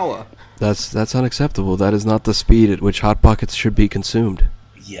freaking hour. That's unacceptable. That is not the speed at which Hot Pockets should be consumed.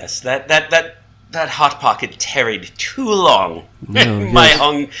 Yes, that Hot Pocket tarried too long. No, my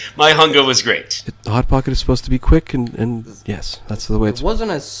yes. my hunger was great. The Hot Pocket is supposed to be quick, and yes, that's the way It wasn't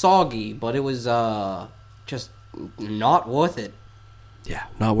as soggy, but it was just not worth it. Yeah,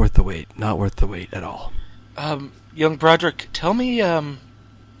 not worth the wait. Not worth the wait at all. Young Broderick, tell me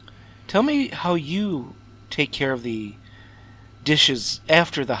how you take care of the dishes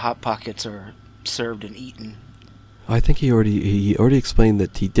after the Hot Pockets are served and eaten. I think he already explained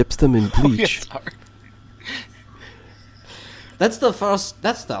that he dips them in bleach. Oh, yes, That's the first.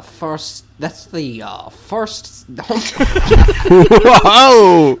 Whoa!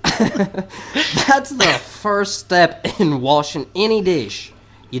 That's the first step in washing any dish.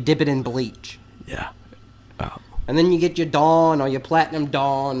 You dip it in bleach. Yeah. And then you get your Dawn or your Platinum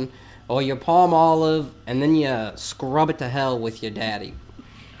Dawn or your Palm Olive, and then you scrub it to hell with your daddy.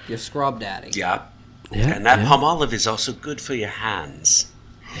 Your scrub daddy. Yeah. Yeah. And that yeah. palm olive is also good for your hands.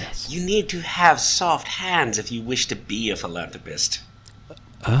 Yes. You need to have soft hands if you wish to be a philanthropist.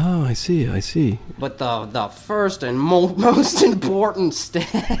 Oh, I see. But the first and most important step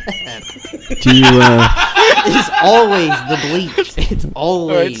Do you is always the bleach. It's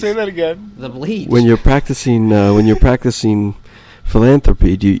always All right, say that again. the bleach. when you're practicing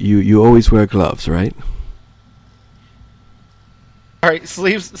philanthropy, do you always wear gloves, right? All right,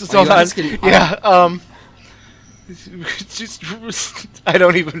 sleeves. Are Hold you on. asking- Yeah. Just I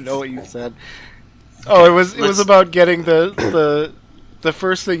don't even know what you said. Oh, it was Let's- about getting the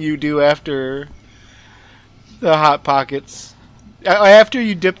first thing you do after the Hot Pockets. After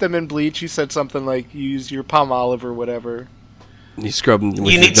you dip them in bleach, you said something like you use your palm olive or whatever. You scrub them. With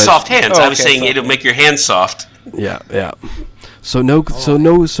You your need soft hands. Oh, I was okay, saying soft it'll make your hands soft. Yeah. So no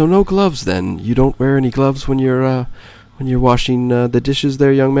gloves then. You don't wear any gloves when you're washing the dishes,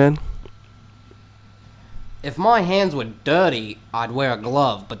 there, young man. If my hands were dirty, I'd wear a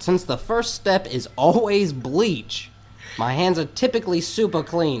glove. But since the first step is always bleach, my hands are typically super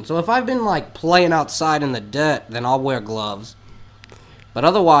clean. So if I've been like playing outside in the dirt, then I'll wear gloves. But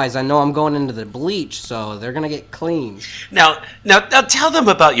otherwise, I know I'm going into the bleach, so they're gonna get clean. Now tell them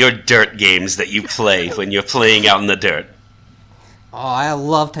about your dirt games that you play when you're playing out in the dirt. Oh, I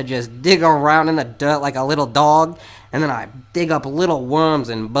love to just dig around in the dirt like a little dog, and then I dig up little worms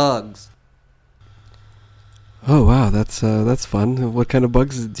and bugs. Oh wow, that's fun. What kind of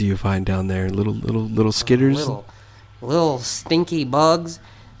bugs do you find down there? Little skitters. Little stinky bugs,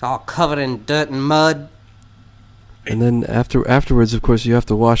 all covered in dirt and mud. And then afterwards, of course, you have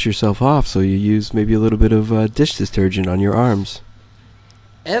to wash yourself off. So you use maybe a little bit of dish detergent on your arms.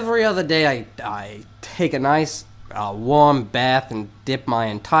 Every other day, I take a nice warm bath and dip my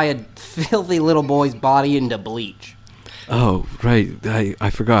entire filthy little boy's body into bleach. Oh right, I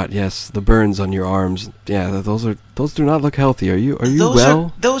forgot. Yes, the burns on your arms. Yeah, those do not look healthy. Are you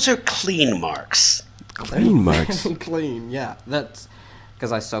well? Those are clean marks. Clean marks. Clean, yeah. That's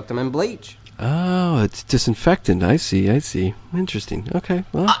because I soaked them in bleach. Oh, it's disinfectant. I see. Interesting. Okay.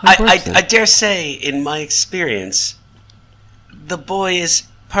 Well, that works then. I dare say, in my experience, the boy is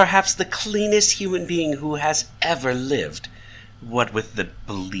perhaps the cleanest human being who has ever lived. What with the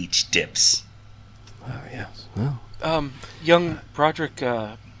bleach dips. Oh yes. Well. Young Broderick,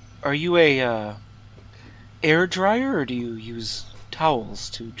 are you a air dryer or do you use towels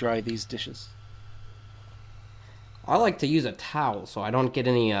to dry these dishes? I like to use a towel so I don't get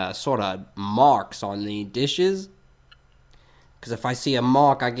any sort of marks on the dishes. Because if I see a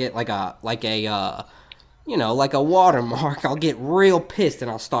mark, I get like a watermark. I'll get real pissed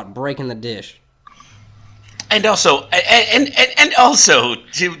and I'll start breaking the dish. And also,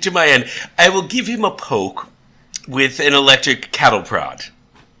 to my end, I will give him a poke with an electric cattle prod.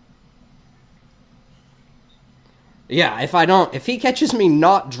 Yeah, if he catches me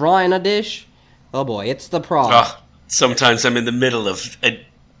not drying a dish, oh boy, it's the problem. Sometimes I'm in the middle of an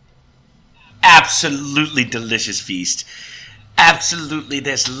absolutely delicious feast, Absolutely,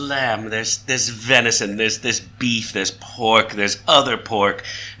 there's lamb, there's venison, there's beef, there's pork, there's other pork,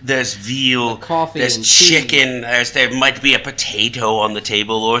 there's veal, coffee there's and chicken, there might be a potato on the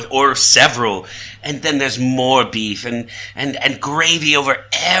table or several, and then there's more beef and gravy over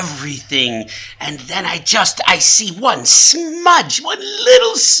everything, and then I see one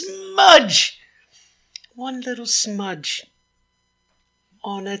little smudge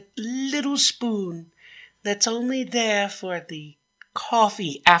on a little spoon that's only there for the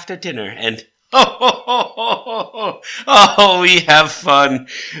coffee after dinner, and we have fun.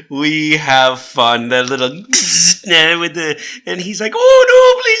 We have fun. That little with and he's like, oh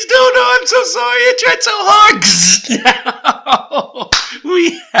no, please don't. No, I'm so sorry. I tried so hard.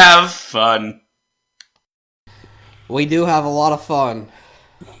 We have fun. We do have a lot of fun.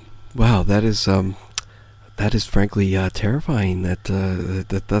 Wow, that is frankly terrifying.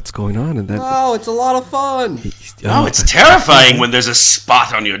 That's going on, and that. Oh, it's a lot of fun. Oh, it's terrifying when there's a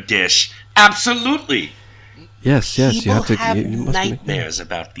spot on your dish. Absolutely. Yes, People you have to. have You must nightmares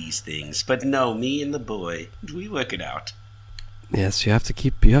about these things, but no, me and the boy, we work it out. Yes, you have to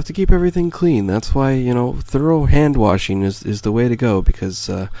keep everything clean. That's why thorough hand washing is the way to go, because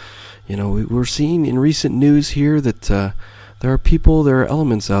we're seeing in recent news here that there are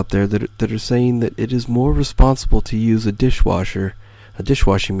elements out there that are saying that it is more responsible to use a dishwashing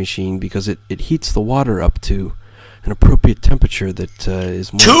machine, because it heats the water up to an appropriate temperature that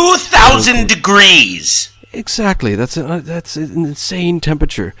is more 2,000 degrees. Exactly. That's an insane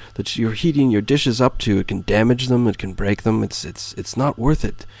temperature that you're heating your dishes up to. It can damage them. It can break them. It's not worth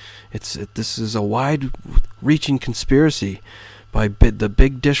it. This is a wide-reaching conspiracy by the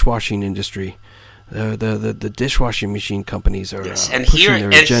big dishwashing industry. The dishwashing machine companies are pushing their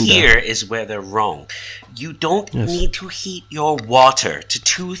agenda. Here is where they're wrong. You don't need to heat your water to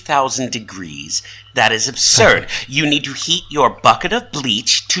 2,000 degrees. That is absurd. You need to heat your bucket of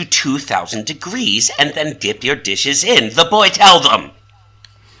bleach to 2,000 degrees and then dip your dishes in. The boy, tell them.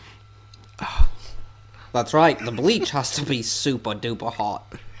 That's right. The bleach has to be super duper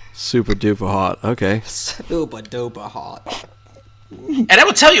hot. Super duper hot. Okay. Super duper hot. And I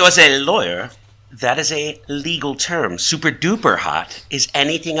will tell you, as a lawyer, that is a legal term. Super duper hot is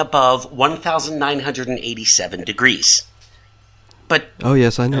anything above 1,987 degrees. But oh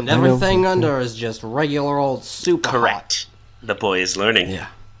yes, I know. And everything under is just regular old super correct. Hot. The boy is learning. Yeah.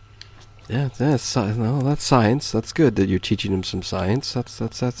 Yeah, that's science. That's good that you're teaching him some science.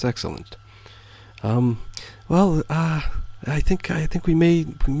 That's excellent. I think we may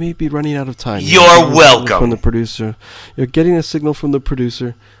be running out of time. You're welcome. From the producer, you're getting a signal from the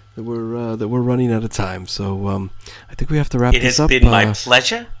producer that we're running out of time. So I think we have to wrap this up. It has been my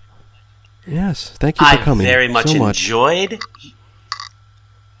pleasure. Yes, thank you for coming. I very much enjoyed.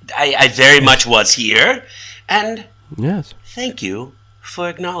 I very much was here, and yes, thank you for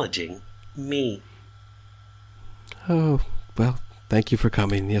acknowledging me. Oh well. Thank you for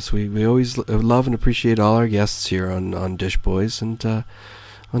coming. Yes, we always love and appreciate all our guests here on Dish Boys. And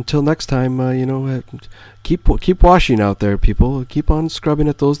until next time, keep washing out there, people. Keep on scrubbing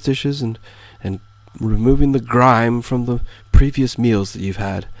at those dishes and removing the grime from the previous meals that you've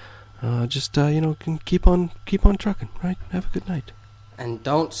had. Keep on trucking. Right. Have a good night. And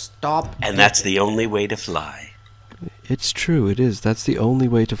don't stop. And that's the only way to fly. It's true. It is. That's the only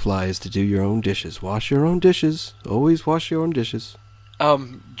way to fly, is to do your own dishes. Wash your own dishes. Always wash your own dishes.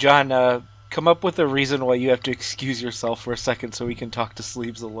 John, come up with a reason why you have to excuse yourself for a second so we can talk to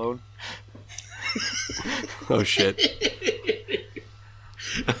Sleeves alone. Oh shit.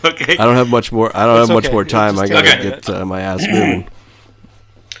 Okay. I don't have much more. Much more time. I gotta get my ass moving.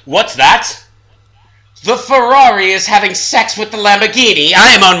 What's that? The Ferrari is having sex with the Lamborghini. I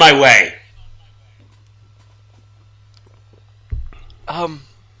am on my way.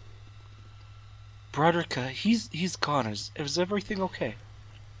 Broderick, he's gone. Is everything okay?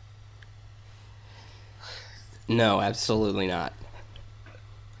 No, absolutely not.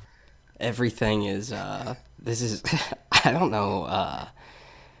 Everything is, this is, I don't know,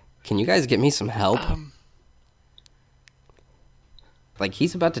 can you guys get me some help? Like,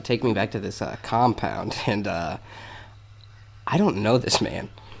 he's about to take me back to this, compound, and, I don't know this man.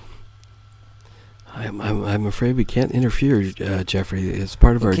 I'm afraid we can't interfere, Jeffrey. It's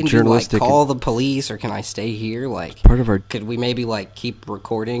part of our journalistic. Can you, call the police, or can I stay here? Like, part of our. Could we maybe keep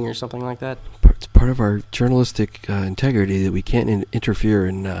recording or something like that? It's part of our journalistic integrity that we can't interfere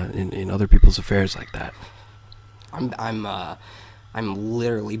in other people's affairs like that. I'm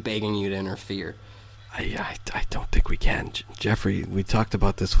literally begging you to interfere. I don't think we can, Jeffrey. We talked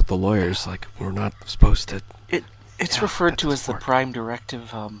about this with the lawyers. Like, we're not supposed to. It's referred to as the Prime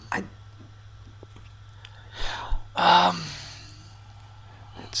Directive.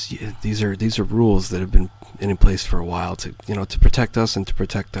 these are rules that have been in place for a while to protect us and to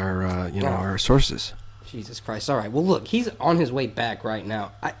protect our our sources. Jesus Christ! All right. Well, look, he's on his way back right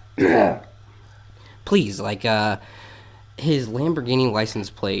now. Please, his Lamborghini license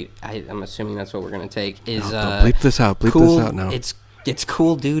plate. I'm assuming that's what we're gonna take. Is bleep this out. Bleep cool, this out now. It's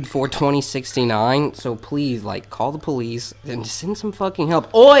cool, dude. 42069. So please, call the police and send some fucking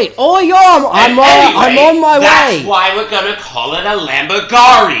help. Oi, yo! I'm on my way. That's why we're gonna call it a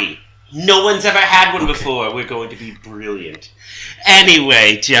Lamborghini. No one's ever had one before. We're going to be brilliant.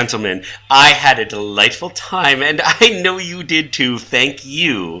 Anyway, gentlemen, I had a delightful time, and I know you did too. Thank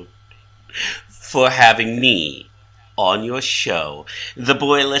you for having me on your show. The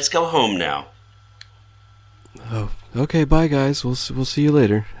boy, let's go home now. Oh, okay. Bye, guys. We'll see you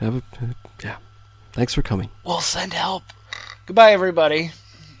later. Thanks for coming. We'll send help. Goodbye, everybody.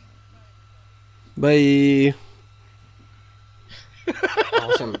 Bye.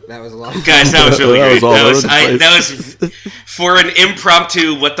 Awesome. That was a lot of fun. Guys, that was really great. That That was for an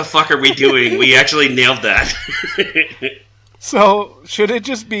impromptu. What the fuck are we doing? We actually nailed that. So, should it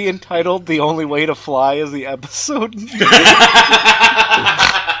just be entitled "The Only Way to Fly" as the episode?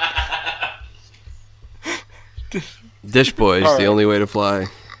 Dish Boys, All right. The only way to fly.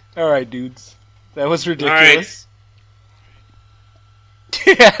 All right, dudes. That was ridiculous.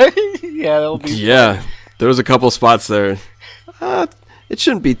 Yeah, that'll be. Yeah, there was a couple spots there. It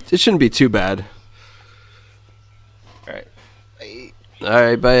shouldn't be too bad. All right. Bye. All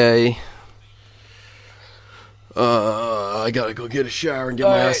right, bye. I gotta go get a shower and get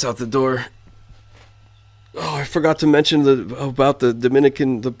my ass out the door. Oh, I forgot to mention about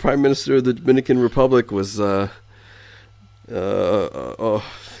the Prime Minister of the Dominican Republic was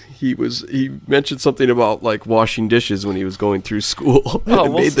he mentioned something about washing dishes when he was going through school. And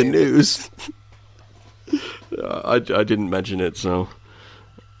it made the news. I didn't mention it, so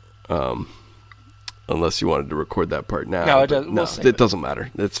unless you wanted to record that part now. No, it doesn't. It doesn't matter.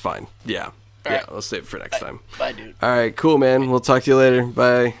 It's fine. Yeah. All right. Let's save it for next time. Bye, dude. All right, cool, man. We'll talk to you later.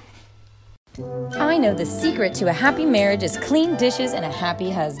 Bye. I know the secret to a happy marriage is clean dishes and a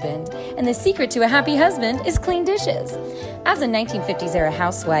happy husband. And the secret to a happy husband is clean dishes. As a 1950s era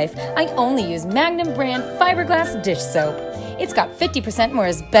housewife, I only use Magnum brand fiberglass dish soap. It's got 50% more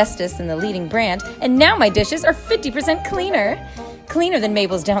asbestos than the leading brand, and now my dishes are 50% cleaner. Cleaner than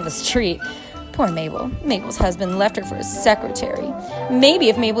Mabel's down the street. Poor Mabel. Mabel's husband left her for his secretary. Maybe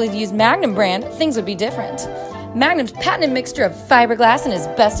if Mabel had used Magnum brand, things would be different. Magnum's patented mixture of fiberglass and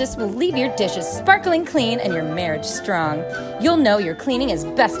asbestos will leave your dishes sparkling clean and your marriage strong. You'll know you're cleaning as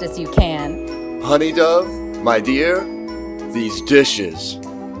best as you can. Honey Dove, my dear, these dishes,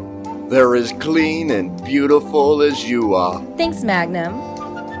 they're as clean and beautiful as you are. Thanks, Magnum.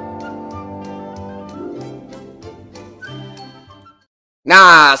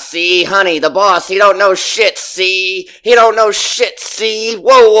 Nah, see, honey, the boss, he don't know shit, see? He don't know shit, see?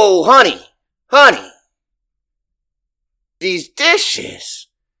 Whoa, honey. These dishes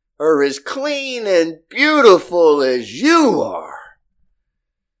are as clean and beautiful as you are.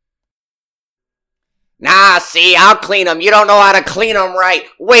 Nah, see, I'll clean them. You don't know how to clean them right.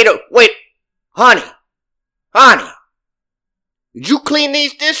 Wait, honey. Did you clean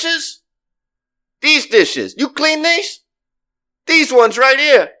these dishes? These dishes, you clean these? These ones right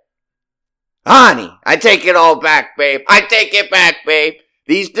here. Honey, I take it all back, babe. I take it back, babe.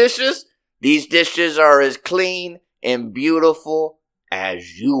 These dishes are as clean and beautiful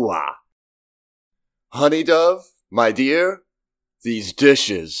as you are. Honey Dove, my dear, these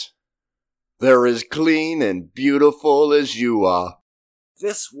dishes, they're as clean and beautiful as you are.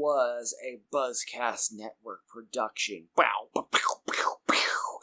 This was a Buzzcast Network production. Bow, bow.